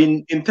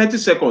 In 30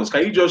 seconds,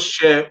 can you just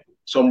share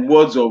some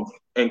words of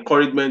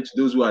encouragement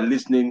to those who are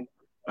listening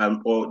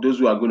or those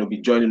who are going to be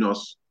joining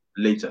us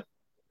later?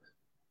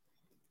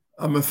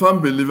 I'm a firm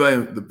believer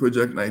in the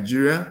Project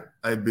Nigeria.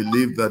 I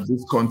believe that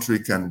this country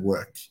can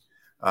work.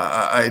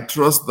 I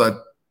trust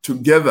that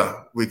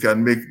together we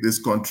can make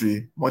this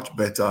country much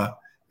better,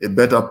 a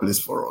better place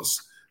for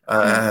us.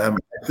 I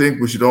think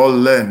we should all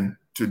learn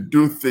to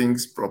do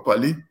things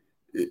properly.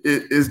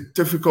 It's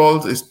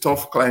difficult, it's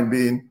tough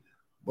climbing,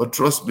 but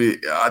trust me,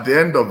 at the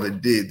end of the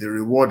day, the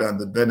reward and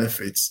the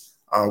benefits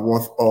are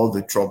worth all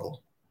the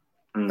trouble.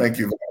 Thank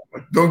you very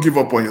much. Don't give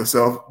up on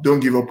yourself.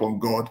 Don't give up on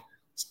God.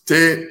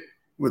 Stay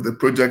with the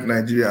Project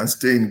Nigeria and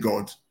stay in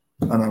God.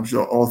 And I'm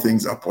sure all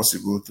things are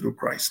possible through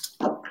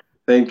Christ.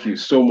 Thank you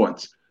so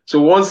much.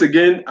 So once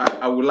again,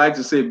 I would like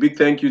to say a big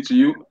thank you to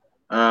you.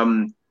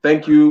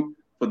 Thank you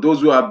for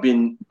those who have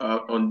been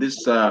on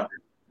this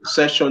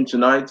session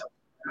tonight.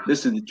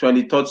 This is the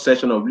 23rd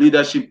session of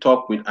Leadership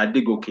Talk with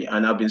Adegoke,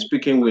 and I've been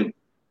speaking with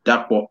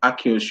Dapo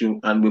Akioshu,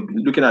 and we've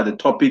been looking at the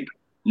topic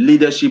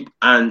leadership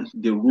and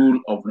the rule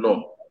of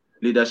law.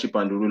 Leadership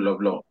and the rule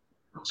of law.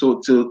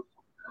 So till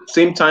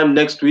same time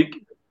next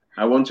week,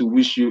 I want to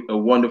wish you a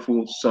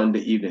wonderful Sunday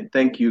evening.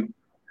 Thank you,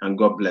 and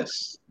God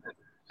bless.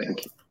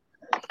 Thank you.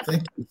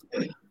 Thank you.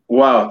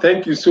 Wow,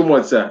 thank you so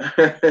much, sir.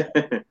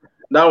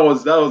 that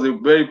was a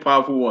very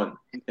powerful one.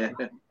 We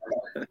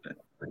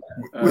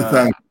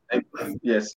thank you. Yes.